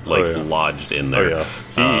gem lodged in there.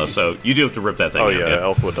 So you do have to rip that thing out. Yeah,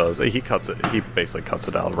 Elfwood does. He cuts it. He basically cuts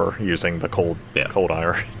it out of her using the cold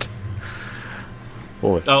iron.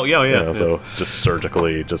 So just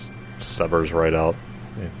surgically just severs right out.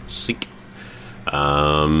 Seek.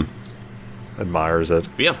 Admires it.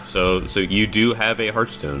 Yeah, so you do have a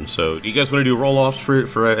heartstone. So do you guys want to do roll-offs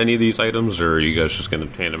for any of these items, or are you guys just going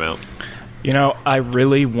to hand them out? You know, I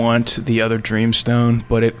really want the other Dreamstone,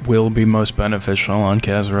 but it will be most beneficial on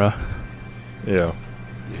Kezra. Yeah.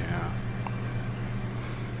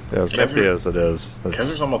 As nifty as it is,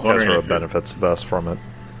 Kezra's almost wondering Kezra if benefits the best from it.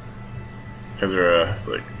 Kezra,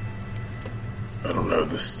 like, I don't know,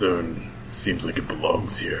 this stone seems like it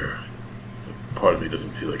belongs here. So part of me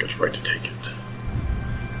doesn't feel like it's right to take it.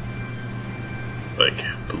 Like,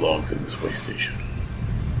 belongs in this way station.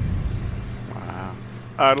 Wow.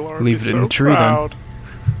 Adlor Leave is it in so the tree, proud. then.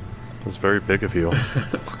 It's very big of you.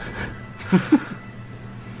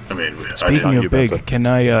 I mean, Speaking of big, Benson. can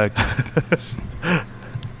I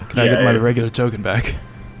get my regular token back?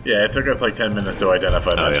 Yeah, it took us like 10 minutes to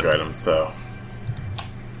identify magic items, so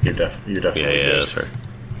you're definitely good. That's right.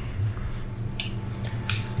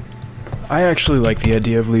 I actually like the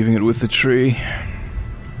idea of leaving it with the tree.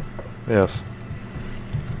 Yes.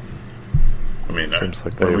 I mean, Seems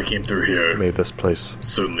like when they we came through here, made this place.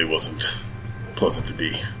 certainly wasn't pleasant to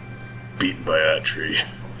be beaten by that tree.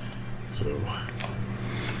 So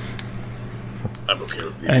I'm okay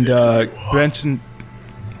with leaving And it if you are.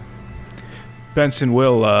 Benson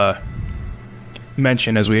will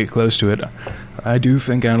mention as we get close to it, I do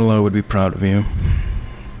think Anelo would be proud of you.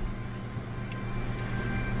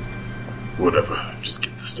 Whatever, just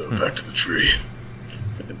get the stone back to the tree.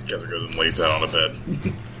 And together goes and lays down on a bed.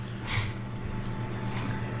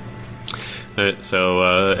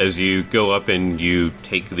 So as you go up and you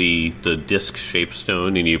take the disc-shaped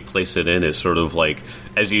stone and you place it in, it's sort of like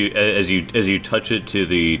as you touch it to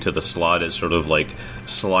the slot, it sort of like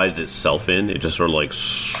slides itself in. It just sort of like,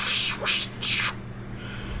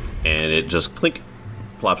 and it just clink,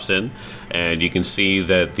 plops in, and you can see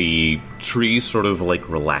that the tree sort of like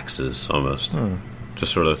relaxes almost,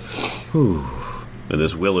 just sort of, whew. And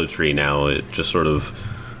this willow tree now, it just sort of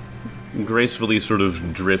gracefully sort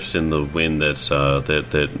of drifts in the wind that's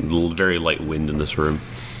that very light wind in this room.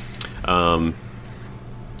 And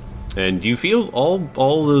you feel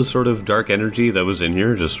all the sort of dark energy that was in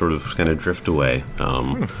here just sort of kind of drift away.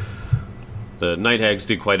 The night hags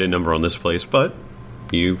did quite a number on this place, but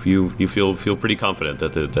you feel pretty confident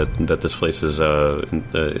that this place is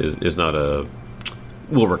not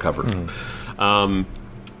will recover.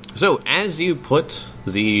 So as you put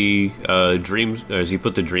the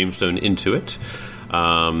dreamstone into it,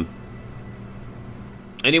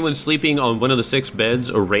 anyone sleeping on one of the 6 beds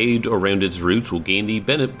arrayed around its roots will gain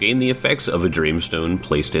the effects of a dreamstone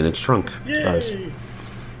placed in its trunk. Yay! Nice.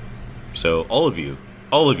 So all of you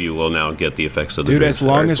will now get the effects of the Dude, dreamstone. as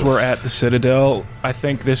long as we're at the Citadel, I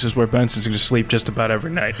think this is where Benson's going to sleep just about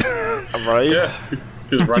every night. Right? Yeah.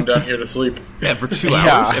 Just run down here to sleep. Yeah, for 2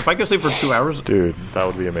 hours. If I could sleep for 2 hours, Dude, that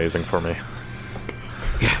would be amazing for me.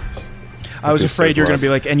 I was Be afraid so you were going to blessed. be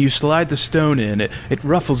like, and you slide the stone in, it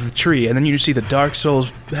ruffles the tree, and then you see the Dark Souls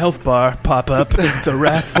health bar pop up, the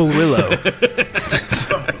Wrathful Willow.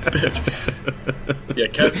 Son of a bitch. Yeah,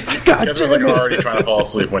 God Kez was like damn it. already trying to fall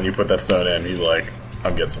asleep when you put that stone in. He's like,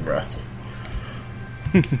 I'm getting some rest.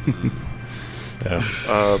 Yeah.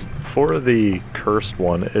 For the cursed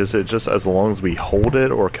one, is it just as long as we hold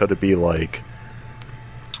it, or could it be like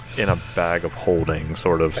in a bag of holding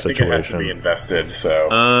sort of I think situation? it has to be invested,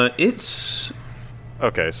 so... It's...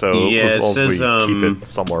 Okay, so Yeah, as it long as we says, keep it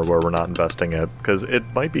somewhere where we're not investing it, because it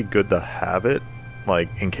might be good to have it, like,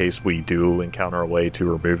 in case we do encounter a way to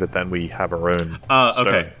remove it, then we have our own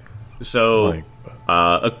okay. So, Like,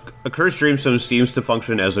 a cursed dreamstone seems to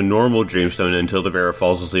function as a normal dreamstone until the bearer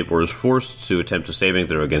falls asleep or is forced to attempt a saving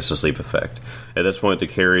throw against the sleep effect. At this point, the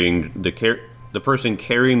person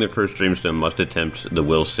carrying the cursed dreamstone must attempt the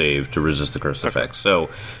will save to resist the cursed effect. So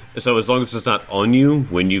as long as it's not on you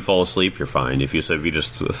when you fall asleep, you're fine. If you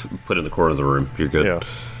just put it in the corner of the room, you're good. Yeah.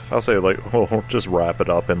 I'll say, like, we'll just wrap it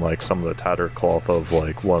up in, like, some of the tattered cloth of,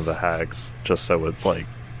 like, one of the hags, just so it, like,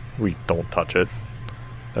 we don't touch it.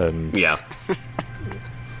 And, Yeah.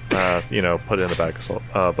 Put it in a bag of salt.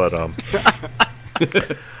 Little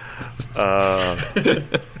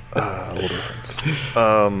difference.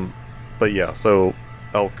 But yeah, so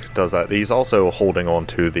Elk does that. He's also holding on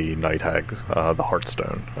to the Night Hag, the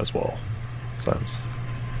Heartstone, as well. Since...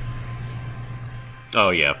 Oh,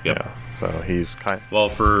 yeah. Yep. Yeah, so he's kind.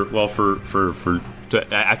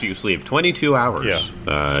 After you sleep 22 hours,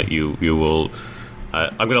 you will.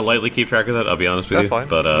 I'm going to lightly keep track of that. I'll be honest with That's you. fine.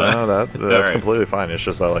 But no, that's right. completely fine. It's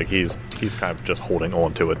just that, like, he's kind of just holding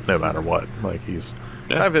on to it no matter what. Like, he's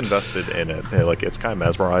kind of invested in it. And, like, it's kind of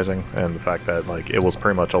mesmerizing, and the fact that, like, it was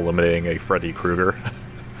pretty much eliminating a Freddy Krueger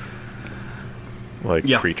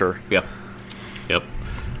creature. Yep.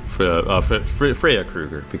 Freya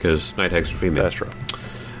Krueger, because Night Hags are female. That's true.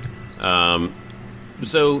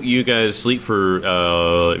 So you guys sleep for.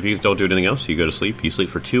 If you don't do anything else, you go to sleep. You sleep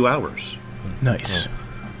for 2 hours. Nice.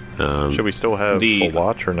 Should we still have full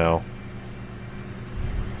watch or no?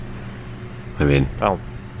 I mean,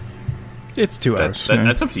 It's 2 hours.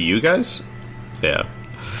 that's up to you guys. Yeah.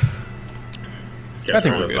 Yeah, I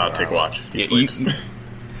think Thor we're does good. not take watch. He Yeah, sleeps.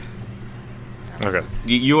 Okay.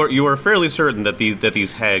 You are fairly certain that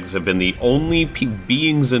these hags have been the only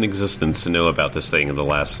beings in existence to know about this thing in the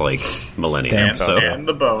last millennia. Damn. And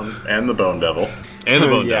the bone devil. And the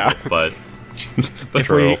bone Yeah. devil, but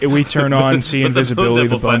If we turn on see But the invisibility,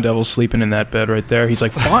 Bone the Bone Devil's sleeping in that bed right there. He's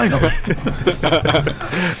like, finally.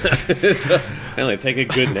 Finally, take a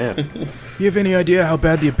good nap. You have any idea how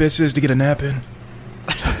bad the abyss is to get a nap in?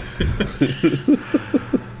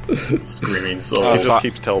 Screaming He souls. just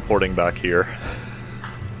keeps teleporting back here.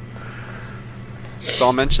 So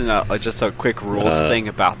I'll mention just a quick rules thing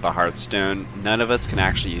about the Hearthstone. None of us can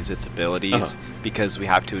actually use its abilities because we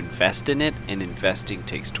have to invest in it, and investing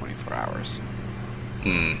takes 24 hours.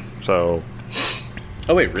 So,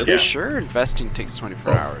 Oh wait, really? Yeah. Sure, investing takes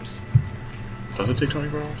 24 hours. Does it take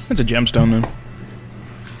 24 hours? It's a gemstone, then.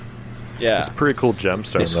 Yeah, it's a pretty cool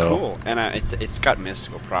gemstone, It's though. cool, and it's got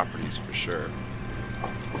mystical properties for sure.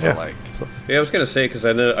 So Yeah. Yeah, I was gonna say because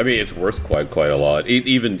I know. I mean, it's worth quite a lot.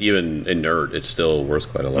 Even in nerd, it's still worth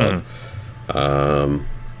quite a lot.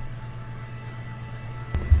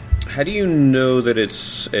 How do you know that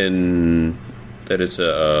it's a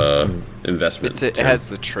investment? It has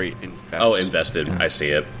the trait invest. Oh, invested. I see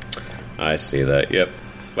it. I see that. Yep.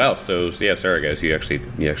 Wow. So yeah, sorry guys, you actually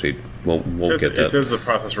won't get It that. says the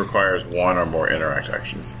process requires one or more interact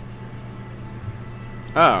actions.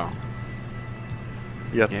 Oh,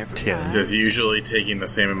 Yep. Never It 10. says usually taking the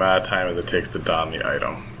same amount of time as it takes to don the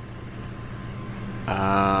item.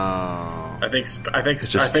 oh. I think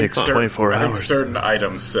just takes 24 I think hours. certain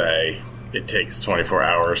items say it takes 24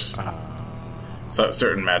 hours. So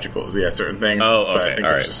certain certain things. Oh, but I okay, think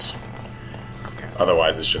all it's right. just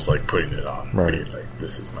otherwise it's just like putting it on. Right. Like,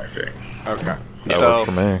 this is my thing. Okay. That So works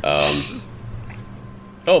for me.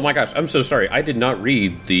 Oh my gosh, I'm so sorry. I did not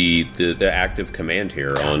read the active command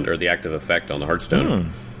here or the active effect on the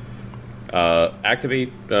Hearthstone.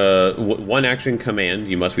 Activate one action command.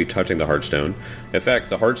 You must be touching the Hearthstone. Effect: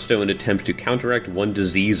 the Hearthstone attempts to counteract one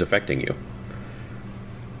disease affecting you.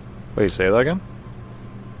 Wait, say that again?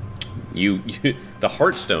 The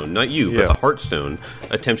Hearthstone, not you, Yeah. but the Hearthstone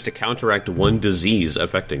attempts to counteract one disease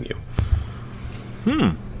affecting you.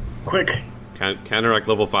 Quick, Counteract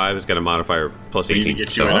level 5 has got a modifier plus we need 18. to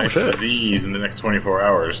get you an extra disease in the next 24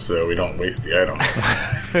 hours so we don't waste the item.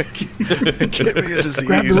 Give me a disease.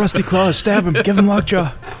 Grab the rusty claws, stab him, give him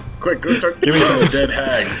lockjaw. Quick, go start giving the dead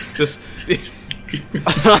hags. Just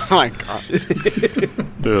oh my god.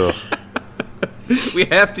 Ugh. we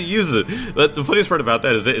have to use it. But the funniest part about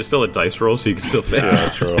that is it's still a dice roll, so you can still fail. Yeah,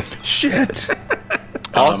 true. Shit.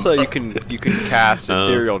 Also, you can cast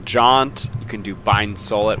Ethereal Jaunt. You can do Bind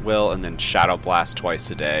Soul at will, and then Shadow Blast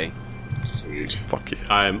twice a day. Sweet. Fuck yeah.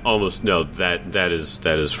 I'm almost no. That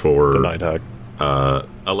is for The Night Hag.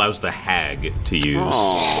 Allows the hag to use.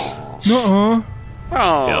 Nuh-uh.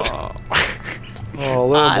 Oh, Oh,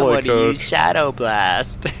 little I boy want to code. use Shadow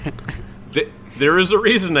Blast. There is a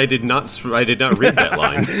reason I did not read that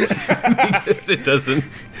line because it doesn't.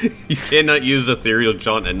 You cannot use ethereal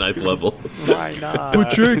jaunt at 9th level. why not? But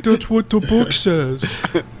Jake, that's what the book says.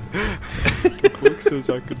 Book says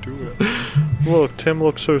I could do it. Look, Tim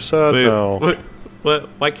looks so sad Wait, now. what?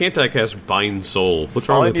 Why can't I cast Bind Soul? What's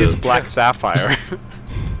wrong All I with need is that? Black Sapphire.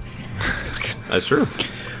 That's true.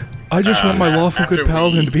 I just want my lawful after good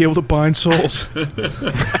paladin we- to be able to bind souls.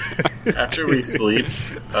 After we sleep,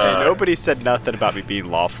 Nobody said nothing about me being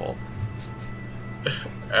lawful.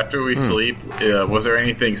 after we sleep, was there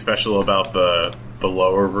anything special about the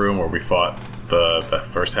lower room where we fought the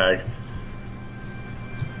first hag?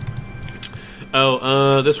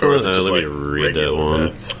 Oh, this Or one. was it just Let like me read that regular one.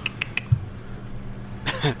 beds?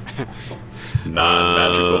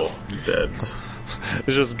 Non-magical beds.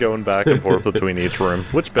 It's just going back and forth between each room.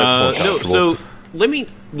 Which bed's more No, comfortable? so let me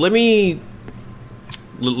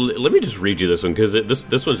just read you this one because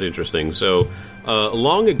this one's interesting. So,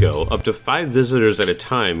 long ago, up to 5 visitors at a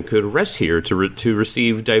time could rest here to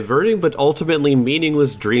receive diverting but ultimately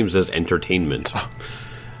meaningless dreams as entertainment.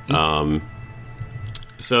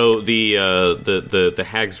 So the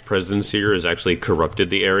hag's presence here has actually corrupted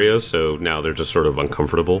the area. So now they're just sort of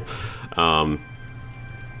uncomfortable.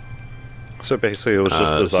 So basically, it was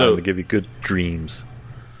just designed to give you good dreams.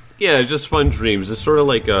 Yeah, just fun dreams. It's sort of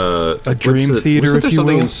like a dream theater, wasn't there if you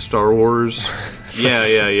something will? in Star Wars? yeah.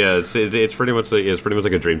 It's pretty much like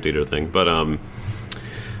a dream theater thing. But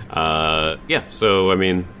yeah. So I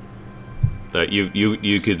mean, that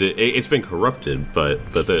you could. It's been corrupted,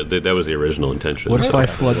 but that was the original intention. What if I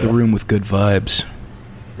flood the room with good vibes?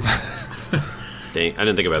 Dang, I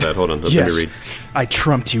didn't think about that. Hold on, let Yes, me read. I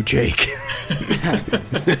trumped you, Jake.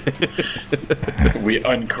 We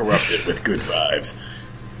uncorrupted with good vibes.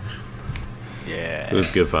 Yeah. It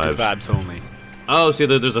was good vibes. Good vibes only. Oh, see,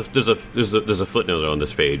 there's a footnote on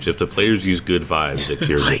this page. If the players use good vibes, it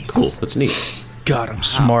cures it. Cool, that's neat. God, I'm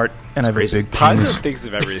smart, and I have a crazy. big Paizo penis. thinks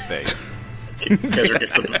of everything. Kezra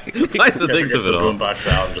gets the Paizo thinks of it all. boombox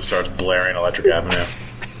out and just starts blaring Electric Avenue.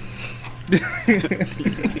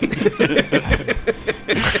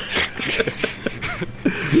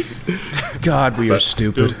 God, we are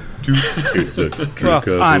stupid.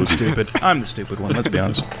 Well, I'm stupid. I'm the stupid one, let's be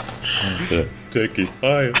honest. Take it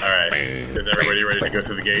higher. All right, is everybody ready to go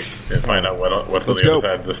through the gate and find out what's on Let's the other go.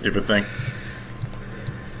 side of the stupid thing?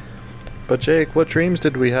 But Jake, what dreams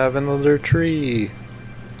did we have in the other tree?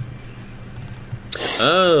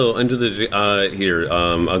 Oh, under the here.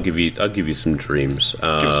 I'll give you some dreams. Give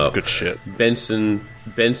us some good shit. Benson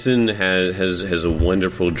has a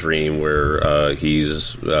wonderful dream where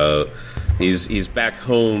he's back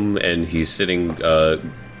home and he's sitting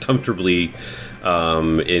comfortably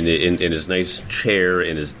in his nice chair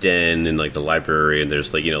in his den in like the library, and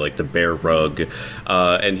there's like the bear rug,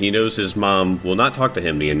 and he knows his mom will not talk to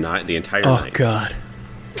him the entire Oh, night. God.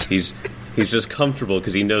 He's just comfortable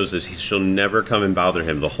because he knows that she'll never come and bother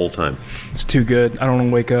him the whole time. It's too good. I don't want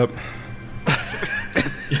to wake up.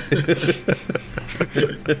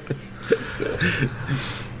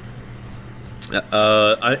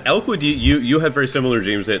 Elkwood, you had very similar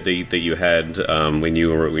dreams that you had when you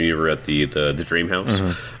were at the dream house,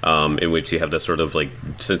 in which you have that sort of like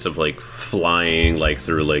sense of like flying like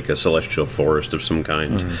through like a celestial forest of some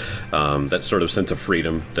kind, that sort of sense of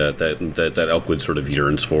freedom that Elkwood sort of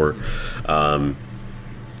yearns for.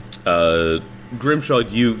 Grimshaw,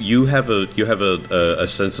 you have a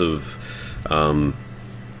sense of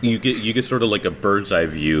you get sort of like a bird's eye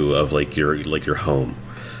view of like your home.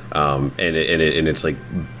 And it's like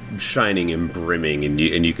shining and brimming, and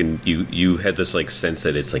you had this like sense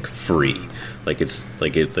that it's like free, like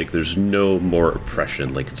there's no more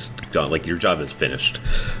oppression, like it's gone, like your job is finished,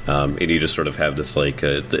 and you just sort of have this like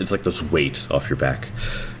it's like this weight off your back.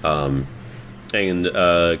 And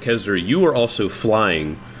Kezra, you are also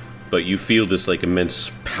flying, but you feel this like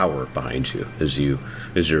immense power behind you as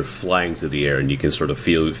you're flying through the air, and you can sort of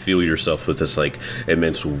feel yourself with this like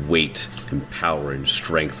immense weight and power and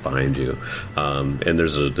strength behind you. And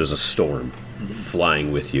there's a storm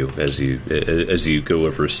flying with you as you go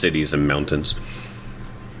over cities and mountains.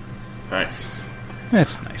 Nice.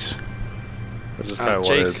 That's nice. I just kind of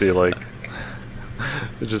wanted Jake. to be like,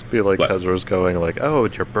 it'd just be like What? Kezra's going like, "Oh,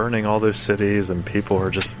 you're burning all those cities, and people are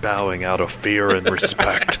just bowing out of fear and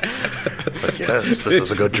respect." But yes, this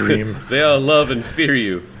is a good dream. They all love and fear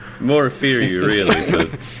you, more fear you really. But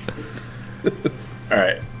All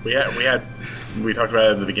right. we talked about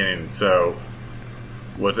it at the beginning. So,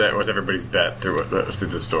 what's everybody's bet through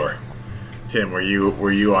this door? Tim, were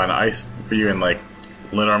you on ice? Were you in like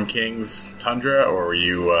Linorm King's tundra, or were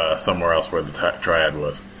you somewhere else where the triad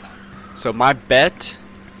was? So my bet,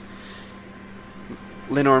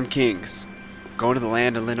 Linorm Kings, going to the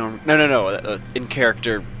land of Linorm. No. In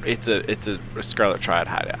character, it's a Scarlet Triad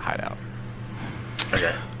hideout.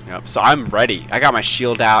 Okay. Yep. So I'm ready. I got my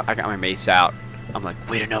shield out. I got my mace out. I'm like,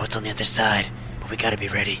 We don't know what's on the other side, but we gotta be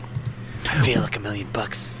ready. I feel like $1 million.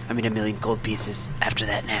 I mean, 1 million gold pieces after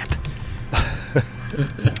that nap.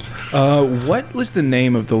 What was the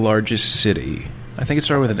name of the largest city? I think it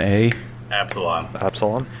started with an A. Absalom.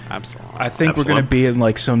 I think we're going to be in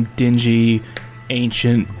like some dingy,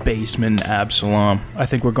 ancient basement Absalom. I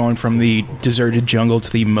think we're going from the deserted jungle to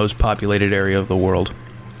the most populated area of the world.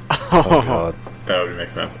 Oh, God. That would make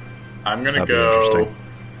sense. I'm going to go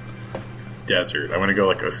desert. I'm going to go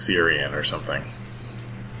like Osirian or something.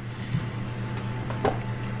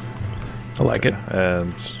 I like it.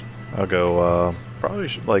 And I'll go probably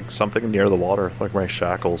like something near the water, like my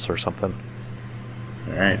shackles or something.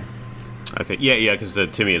 All right. Okay, yeah, because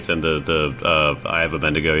Timmy had said the I have a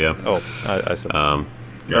Bendigo, yeah. Oh, I said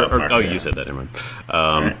you said that, never mind.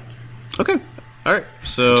 Right. Okay, all right,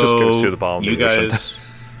 so it just goes to the bottom you of the ocean. guys...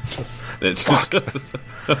 It's just,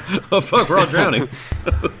 oh, fuck, we're all drowning.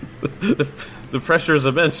 the pressure is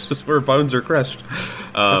immense. Our bones are crushed.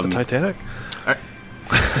 The Titanic? All right.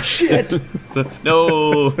 Shit!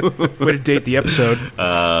 No! Way to date the episode.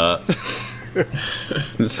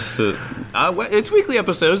 It's weekly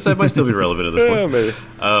episodes. That might still be relevant at this point.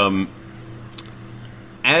 Yeah, maybe.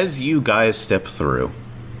 As you guys step through,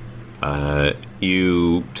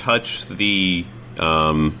 you touch the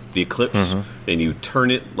eclipse, and you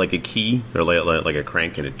turn it like a key or like a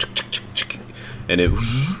crank, and it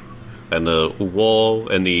and the wall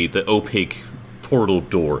and the opaque portal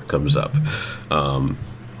door comes up,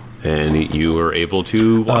 and you are able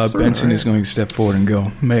to walk through. Benson is going to step forward and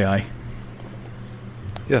go, "May I?"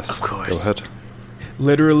 Yes, Of course. Go ahead.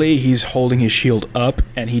 Literally, he's holding his shield up,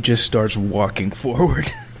 and he just starts walking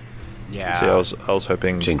forward. yeah. See, I was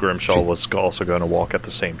hoping Ching, Grimshaw ching. was also going to walk at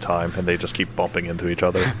the same time, and they just keep bumping into each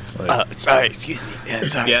other. Like, Sorry, excuse me. Yeah,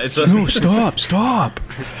 sorry. Yeah, it's just No, stop!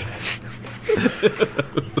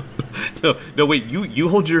 no. Wait, you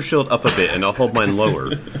hold your shield up a bit, and I'll hold mine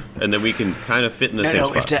lower, and then we can kind of fit in the same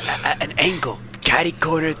No, we spot. have to an angle, catty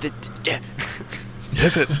corner. Yeah.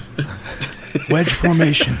 pivot. Wedge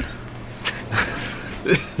formation.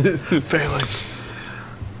 Phalanx.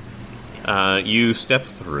 You step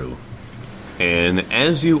through, and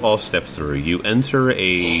as you all step through, you enter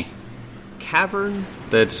a cavern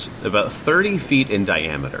that's about 30 feet in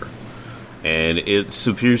diameter, and it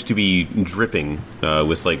appears to be dripping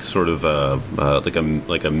with like sort of like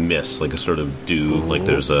a mist, like a sort of dew. Ooh. Like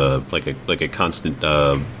there's a constant.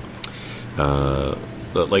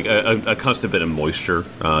 Like a constant bit of moisture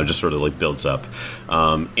just sort of like builds up,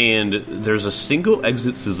 and there's a single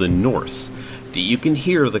exit to the north that you can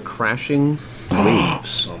hear the crashing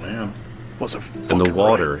waves Oh man. Was a and the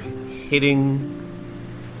water hitting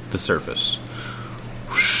the surface.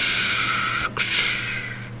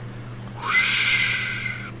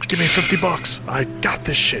 Give me $50. I got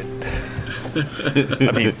this shit.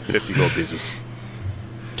 I mean, 50 gold pieces.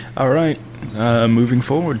 All right, moving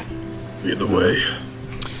forward. Either way.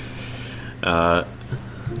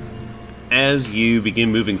 As you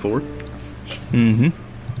begin moving forward,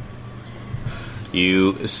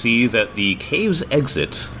 you see that the cave's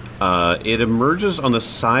exit, it emerges on the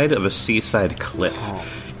side of a seaside cliff.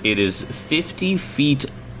 It is 50 feet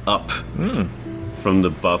up from the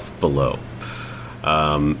buff below.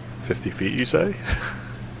 50 feet, you say?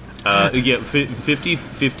 Yeah, 50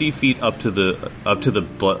 feet up to the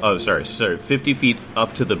bluff. 50 feet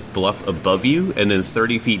up to the bluff above you, and then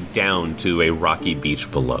 30 feet down to a rocky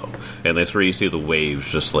beach below. And that's where you see the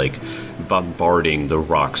waves just like bombarding the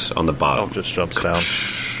rocks on the bottom. Oh, just jumps down.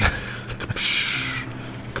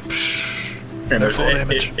 And Full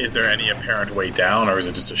damage. is there any apparent way down, or is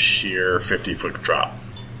it just a sheer 50-foot drop?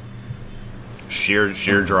 Sheer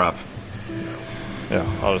drop. Yeah,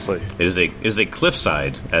 honestly. It is a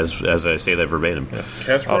cliffside, as I say that verbatim. Yeah.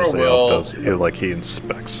 Kezra Honestly, will. Elk does. He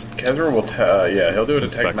inspects. Kezra will. He'll do a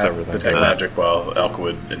detect Inspects everything. detect magic while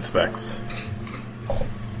Elkwood inspects.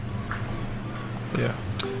 Yeah.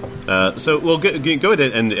 So we'll go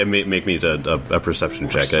ahead and make me a perception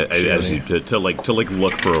check as you, to look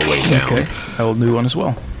for a way down. Okay, I will do one as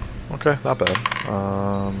well. Okay, not bad.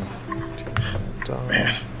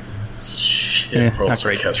 Man, shit Yeah, rolls not for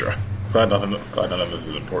great. Kezra. Glad none of this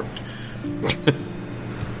is important.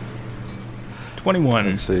 21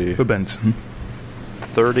 Let's see. for Benson.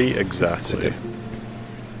 30 exactly.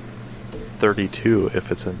 32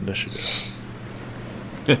 if it's an initiative.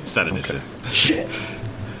 It's not initiative. Shit.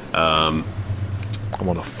 I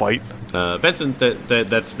want to fight. Benson,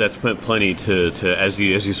 that's plenty to as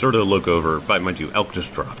you sort of look over. By mind you, elk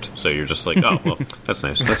just dropped, so you're just like, oh well, that's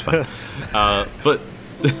nice, that's fine. But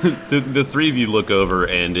the three of you look over,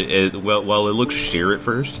 and while it looks sheer at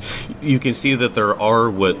first, you can see that there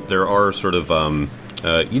are sort of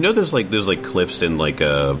there's like cliffs in like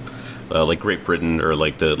Great Britain or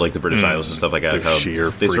like the British Isles and stuff like that. How sheer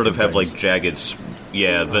they sort of have things. like jagged.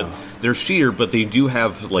 Yeah, but they're sheer, but they do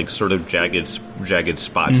have like sort of jagged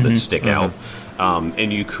spots that stick out,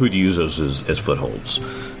 and you could use those as footholds.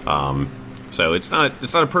 So it's not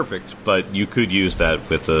a perfect, but you could use that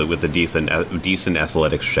with a decent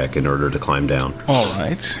athletics check in order to climb down. All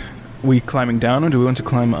right. We climbing down, or do we want to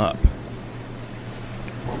climb up?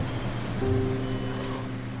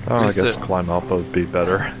 Oh, I Is guess it- climb up would be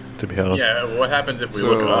better, to be honest. Yeah, what happens if we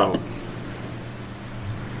So- look up?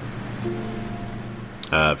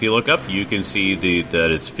 If you look up, you can see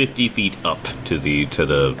that it's 50 feet up to the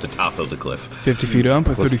top of the cliff. 50 feet up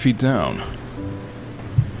or 30 feet down?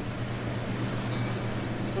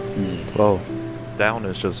 Well, down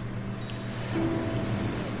is just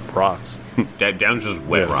rocks. Down's just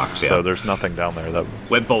wet rocks. Yeah, So there's nothing down there. That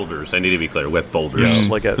wet boulders. I need to be clear. Wet boulders.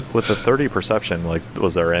 like with the 30 perception, like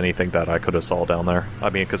was there anything that I could have saw down there? I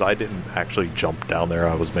mean, because I didn't actually jump down there.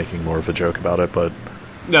 I was making more of a joke about it, but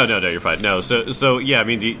No, you're fine. No, so yeah, I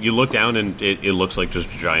mean, you look down and it looks like just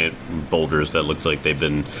giant boulders that looks like they've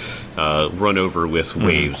been run over with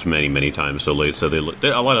waves many times. So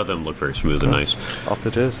a lot of them look very smooth and nice. up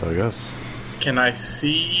it is, I guess. Can I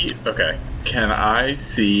see? Okay. Can I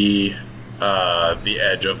see the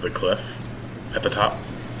edge of the cliff at the top?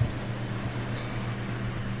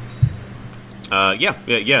 Yeah.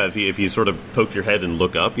 If you sort of poke your head and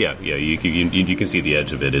look up, you can see the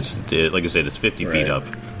edge of it. It's like I said, it's 50 feet Right. up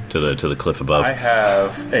to the cliff above. I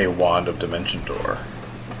have a wand of dimension door.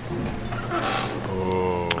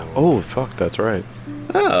 Oh, fuck, that's right.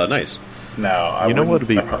 Oh, nice. Now, I You know what wouldn't-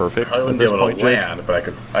 would be I pro- perfect I wouldn't at be this able point, to Jake? land, but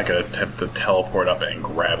I could attempt to teleport up and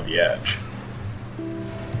grab the edge.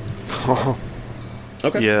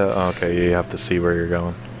 Okay. Yeah, okay, you have to see where you're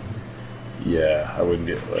going. Yeah, I wouldn't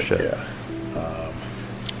get like Shit. yeah.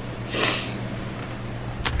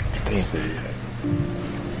 Let's see. I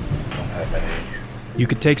don't have any. You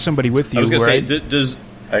could take somebody with you, I was gonna right? say, does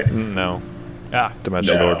No. Ah,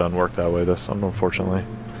 Dimension No. Door doesn't work that way this time, unfortunately.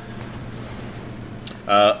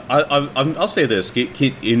 I'll say this: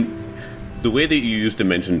 in the way that you use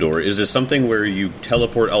Dimension Door, is this something where you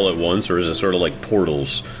teleport all at once, or is it sort of like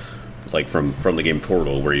portals, like from the game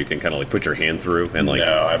Portal, where you can kind of like put your hand through and like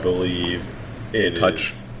No, I believe it touch?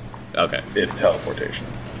 is- Okay, It's teleportation.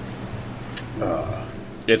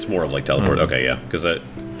 it's more of like teleport. Okay, yeah, because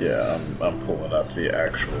Yeah, I'm pulling up the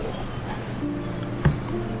actual.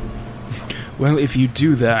 well, if you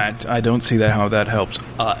do that, I don't see how that helps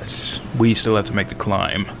us. We still have to make the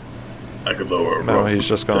climb. I could lower a No, rope he's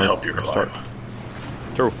just to gonna help you climb. start.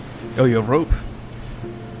 True. Oh, you have rope?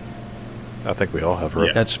 I think we all have rope.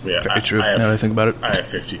 Yeah. That's Yeah, very true, have- now that I think about it. I have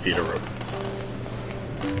 50 feet of rope.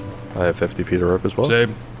 I have 50 feet of rope as well.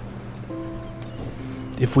 Same.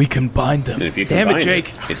 If we combine them. and if you Damn combine it,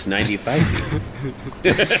 Jake. it's 95 feet.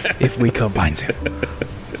 If we combine them.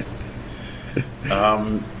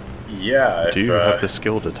 Yeah, if, Do you have the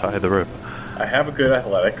skill to tie the rope? I have a good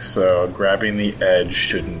athletics, so grabbing the edge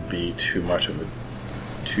shouldn't be too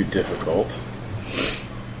difficult.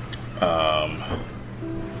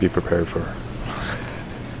 Be prepared for.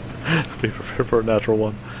 Be prepared for a natural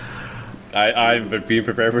one. I'm being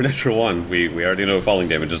prepared for natural one. We already know what falling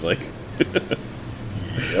damage is like.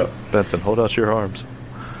 Yep. Benson, hold out your arms.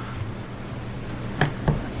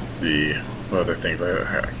 Let's see. What other things I'm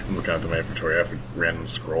looking at the inventory. I have random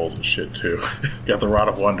scrolls and shit too. Got the Rod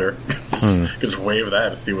of Wonder. Just wave that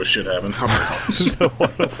and see what shit happens.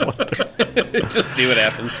 Just see what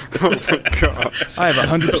happens. I have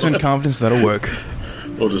 100% confidence that'll work.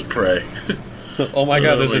 We'll just pray. Oh my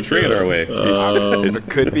god, there's a tree in our way. It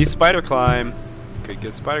could be spider climb. Could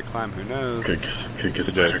get spider climb. Who knows? Could get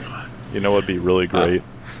spider climb. You know what'd be really great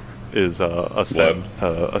is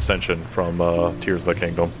Ascension from Tears of the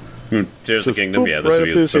Kingdom. Tears of the Just Kingdom, boop, yeah, right this up would to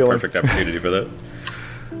be the the ceiling. perfect opportunity for that.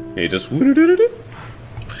 You just All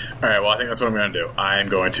right. Well, I think that's what I'm going to do. I am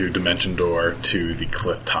going to dimension door to the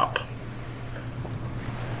cliff top.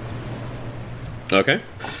 okay.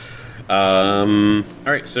 All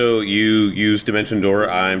right, so you use Dimension Door.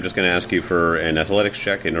 I'm just going to ask you for an athletics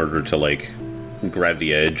check in order to like grab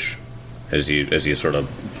the edge as you sort of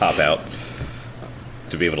pop out.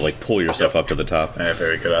 to be able to like pull yourself up to the top. I have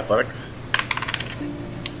very good athletics.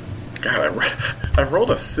 God, I've rolled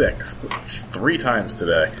a 6 3 times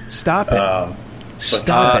today. Stop it.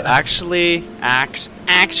 Stop it.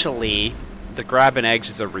 Actually, the grab an edge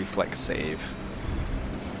is a reflex save.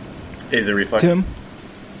 Is it reflex? Tim?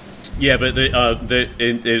 Yeah, but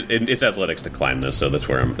it's athletics to climb this, so that's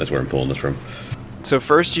where I'm pulling this from. So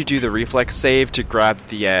first you do the reflex save to grab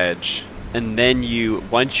the edge, and then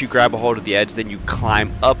once you grab a hold of the edge, then you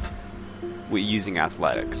climb up using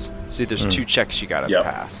athletics. So there's 2 checks you gotta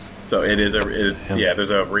pass. So it is there's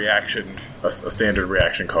a reaction, a standard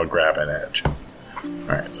reaction called grab an edge.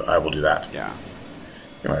 Alright, so I will do that. Yeah.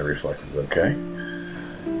 My reflex is okay.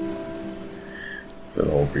 It's an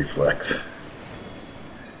old reflex.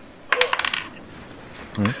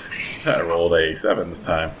 I rolled a 7 this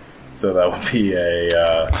time. So that would be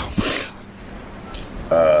a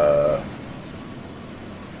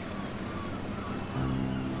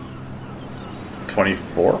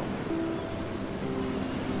 24.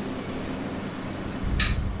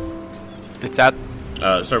 It's at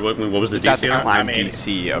Sorry, what was the it's at DC? the climb I mean-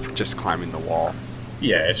 DC of just climbing the wall.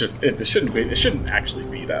 Yeah, it shouldn't actually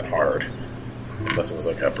be that hard. Unless it was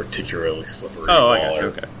like a particularly slippery Oh, I wall got you. or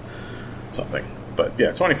Okay. something. But yeah,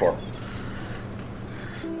 24.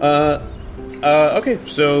 Okay,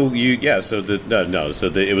 so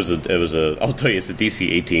it was a. I'll tell you, it's a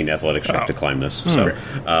DC 18 athletics check to climb this. So,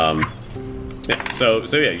 yeah, so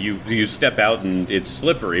yeah, you step out and it's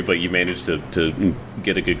slippery, but you manage to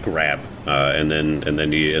get a good grab, and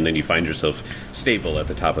then you find yourself stable at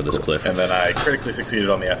the top of this cliff. And then I critically succeeded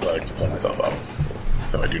on the athletics to pull myself up.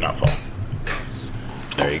 So I do not fall.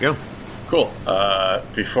 There you go. Cool.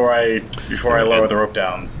 Before I lower the rope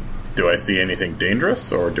down, do I see anything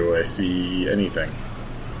dangerous or do I see anything?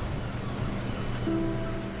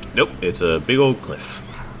 Nope, it's a big old cliff.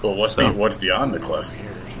 Well, what's beyond the cliff?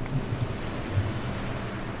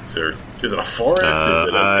 Is it a forest? Is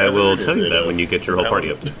it a I desert? will tell Is you it that a- when you get your whole what party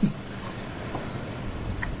the up.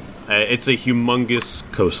 hell It's a humongous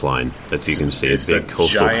coastline that you can see. It's It's a big a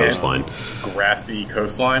coastal giant- coastline. is it? Grassy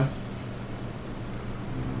coastline?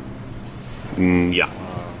 Yeah.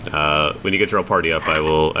 When you get your whole party up, I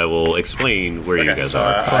will explain where you Okay, guys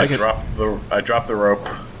are. I drop the rope.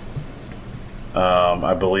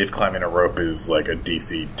 I believe climbing a rope is like a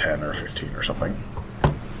DC 10 or 15 or something.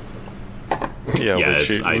 Yeah, Yeah,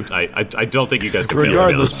 which I don't think you guys can fail it,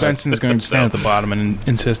 Regardless, Alex. Benson's going to stand So- at the bottom and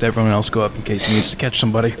insist everyone else go up in case he needs to catch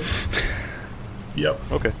somebody. Yep.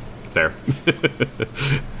 okay. Fair.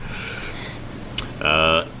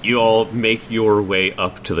 You all make your way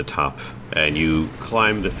up to the top, and you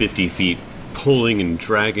climb the 50 feet, pulling and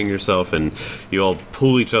dragging yourself, and you all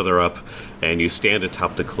pull each other up, and you stand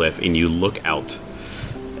atop the cliff, and you look out,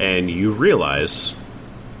 and you realize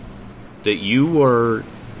that you are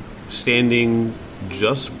standing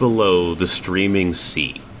just below the streaming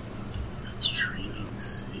sea. Streaming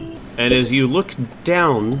sea. And as you look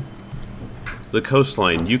down the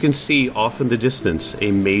coastline, you can see off in the distance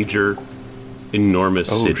a major, enormous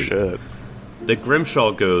Oh city. shit. The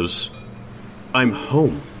Grimshaw goes, "I'm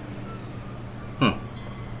home."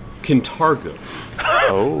 Kintargo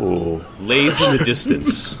Oh. lays in the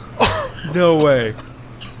distance, No way.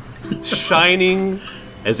 shining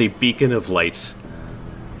as a beacon of light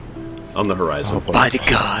on the horizon. By the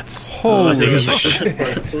gods, Holy So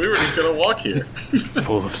So we were just gonna walk here. it's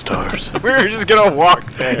full of stars. We were just gonna walk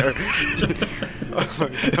there.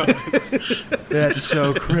 That's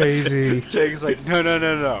so crazy. Jake's like, no,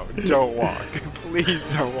 don't walk.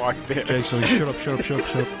 Please don't walk there. Jake's like, shut up.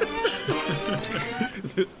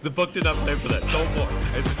 The book did not play for that. Don't walk.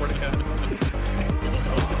 I swear to God.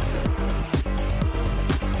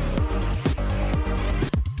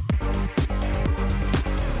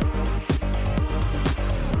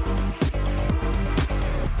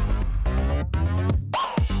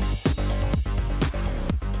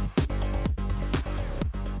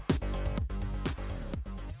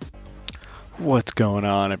 What's going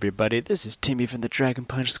on, everybody? This is Timmy from the Dragon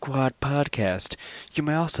Punch Squad podcast. You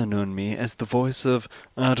may also know me as the voice of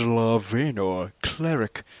Adelar Venor,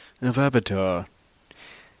 Cleric of Abaddon.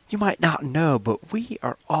 You might not know, but we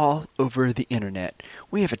are all over the internet.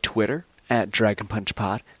 We have a Twitter at Dragon Punch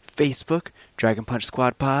Pod, Facebook, Dragon Punch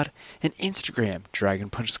Squad Pod, and Instagram, Dragon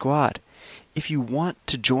Punch Squad. If you want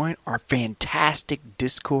to join our fantastic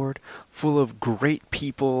Discord full of great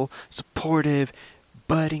people, supportive,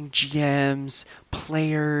 budding GMs,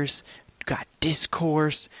 players, got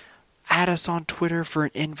discourse, add us on Twitter for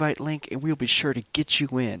an invite link and we'll be sure to get you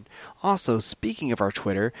in. Also, speaking of our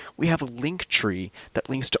Twitter, we have a link tree that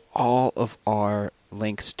links to all of our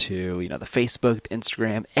links to, the Facebook, the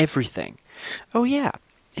Instagram, everything. Oh yeah,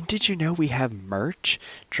 and did you know we have merch?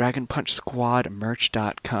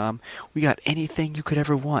 DragonPunchSquadMerch.com. We got anything you could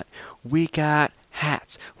ever want. We got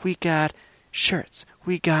hats. We got shirts.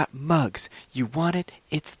 We got mugs. You want it?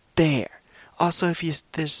 It's there. Also, if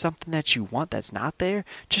there's something that you want that's not there,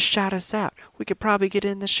 just shout us out. We could probably get it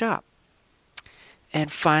in the shop.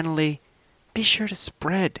 And finally, be sure to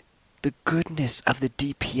spread the goodness of the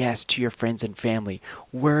DPS to your friends and family.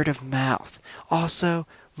 Word of mouth. Also,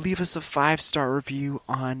 leave us a 5-star review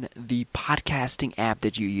on the podcasting app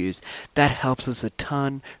that you use. That helps us a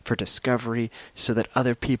ton for discovery so that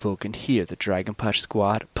other people can hear the Dragon Punch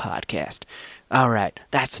Squad podcast. Alright,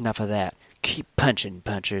 that's enough of that. Keep punching,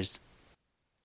 punchers.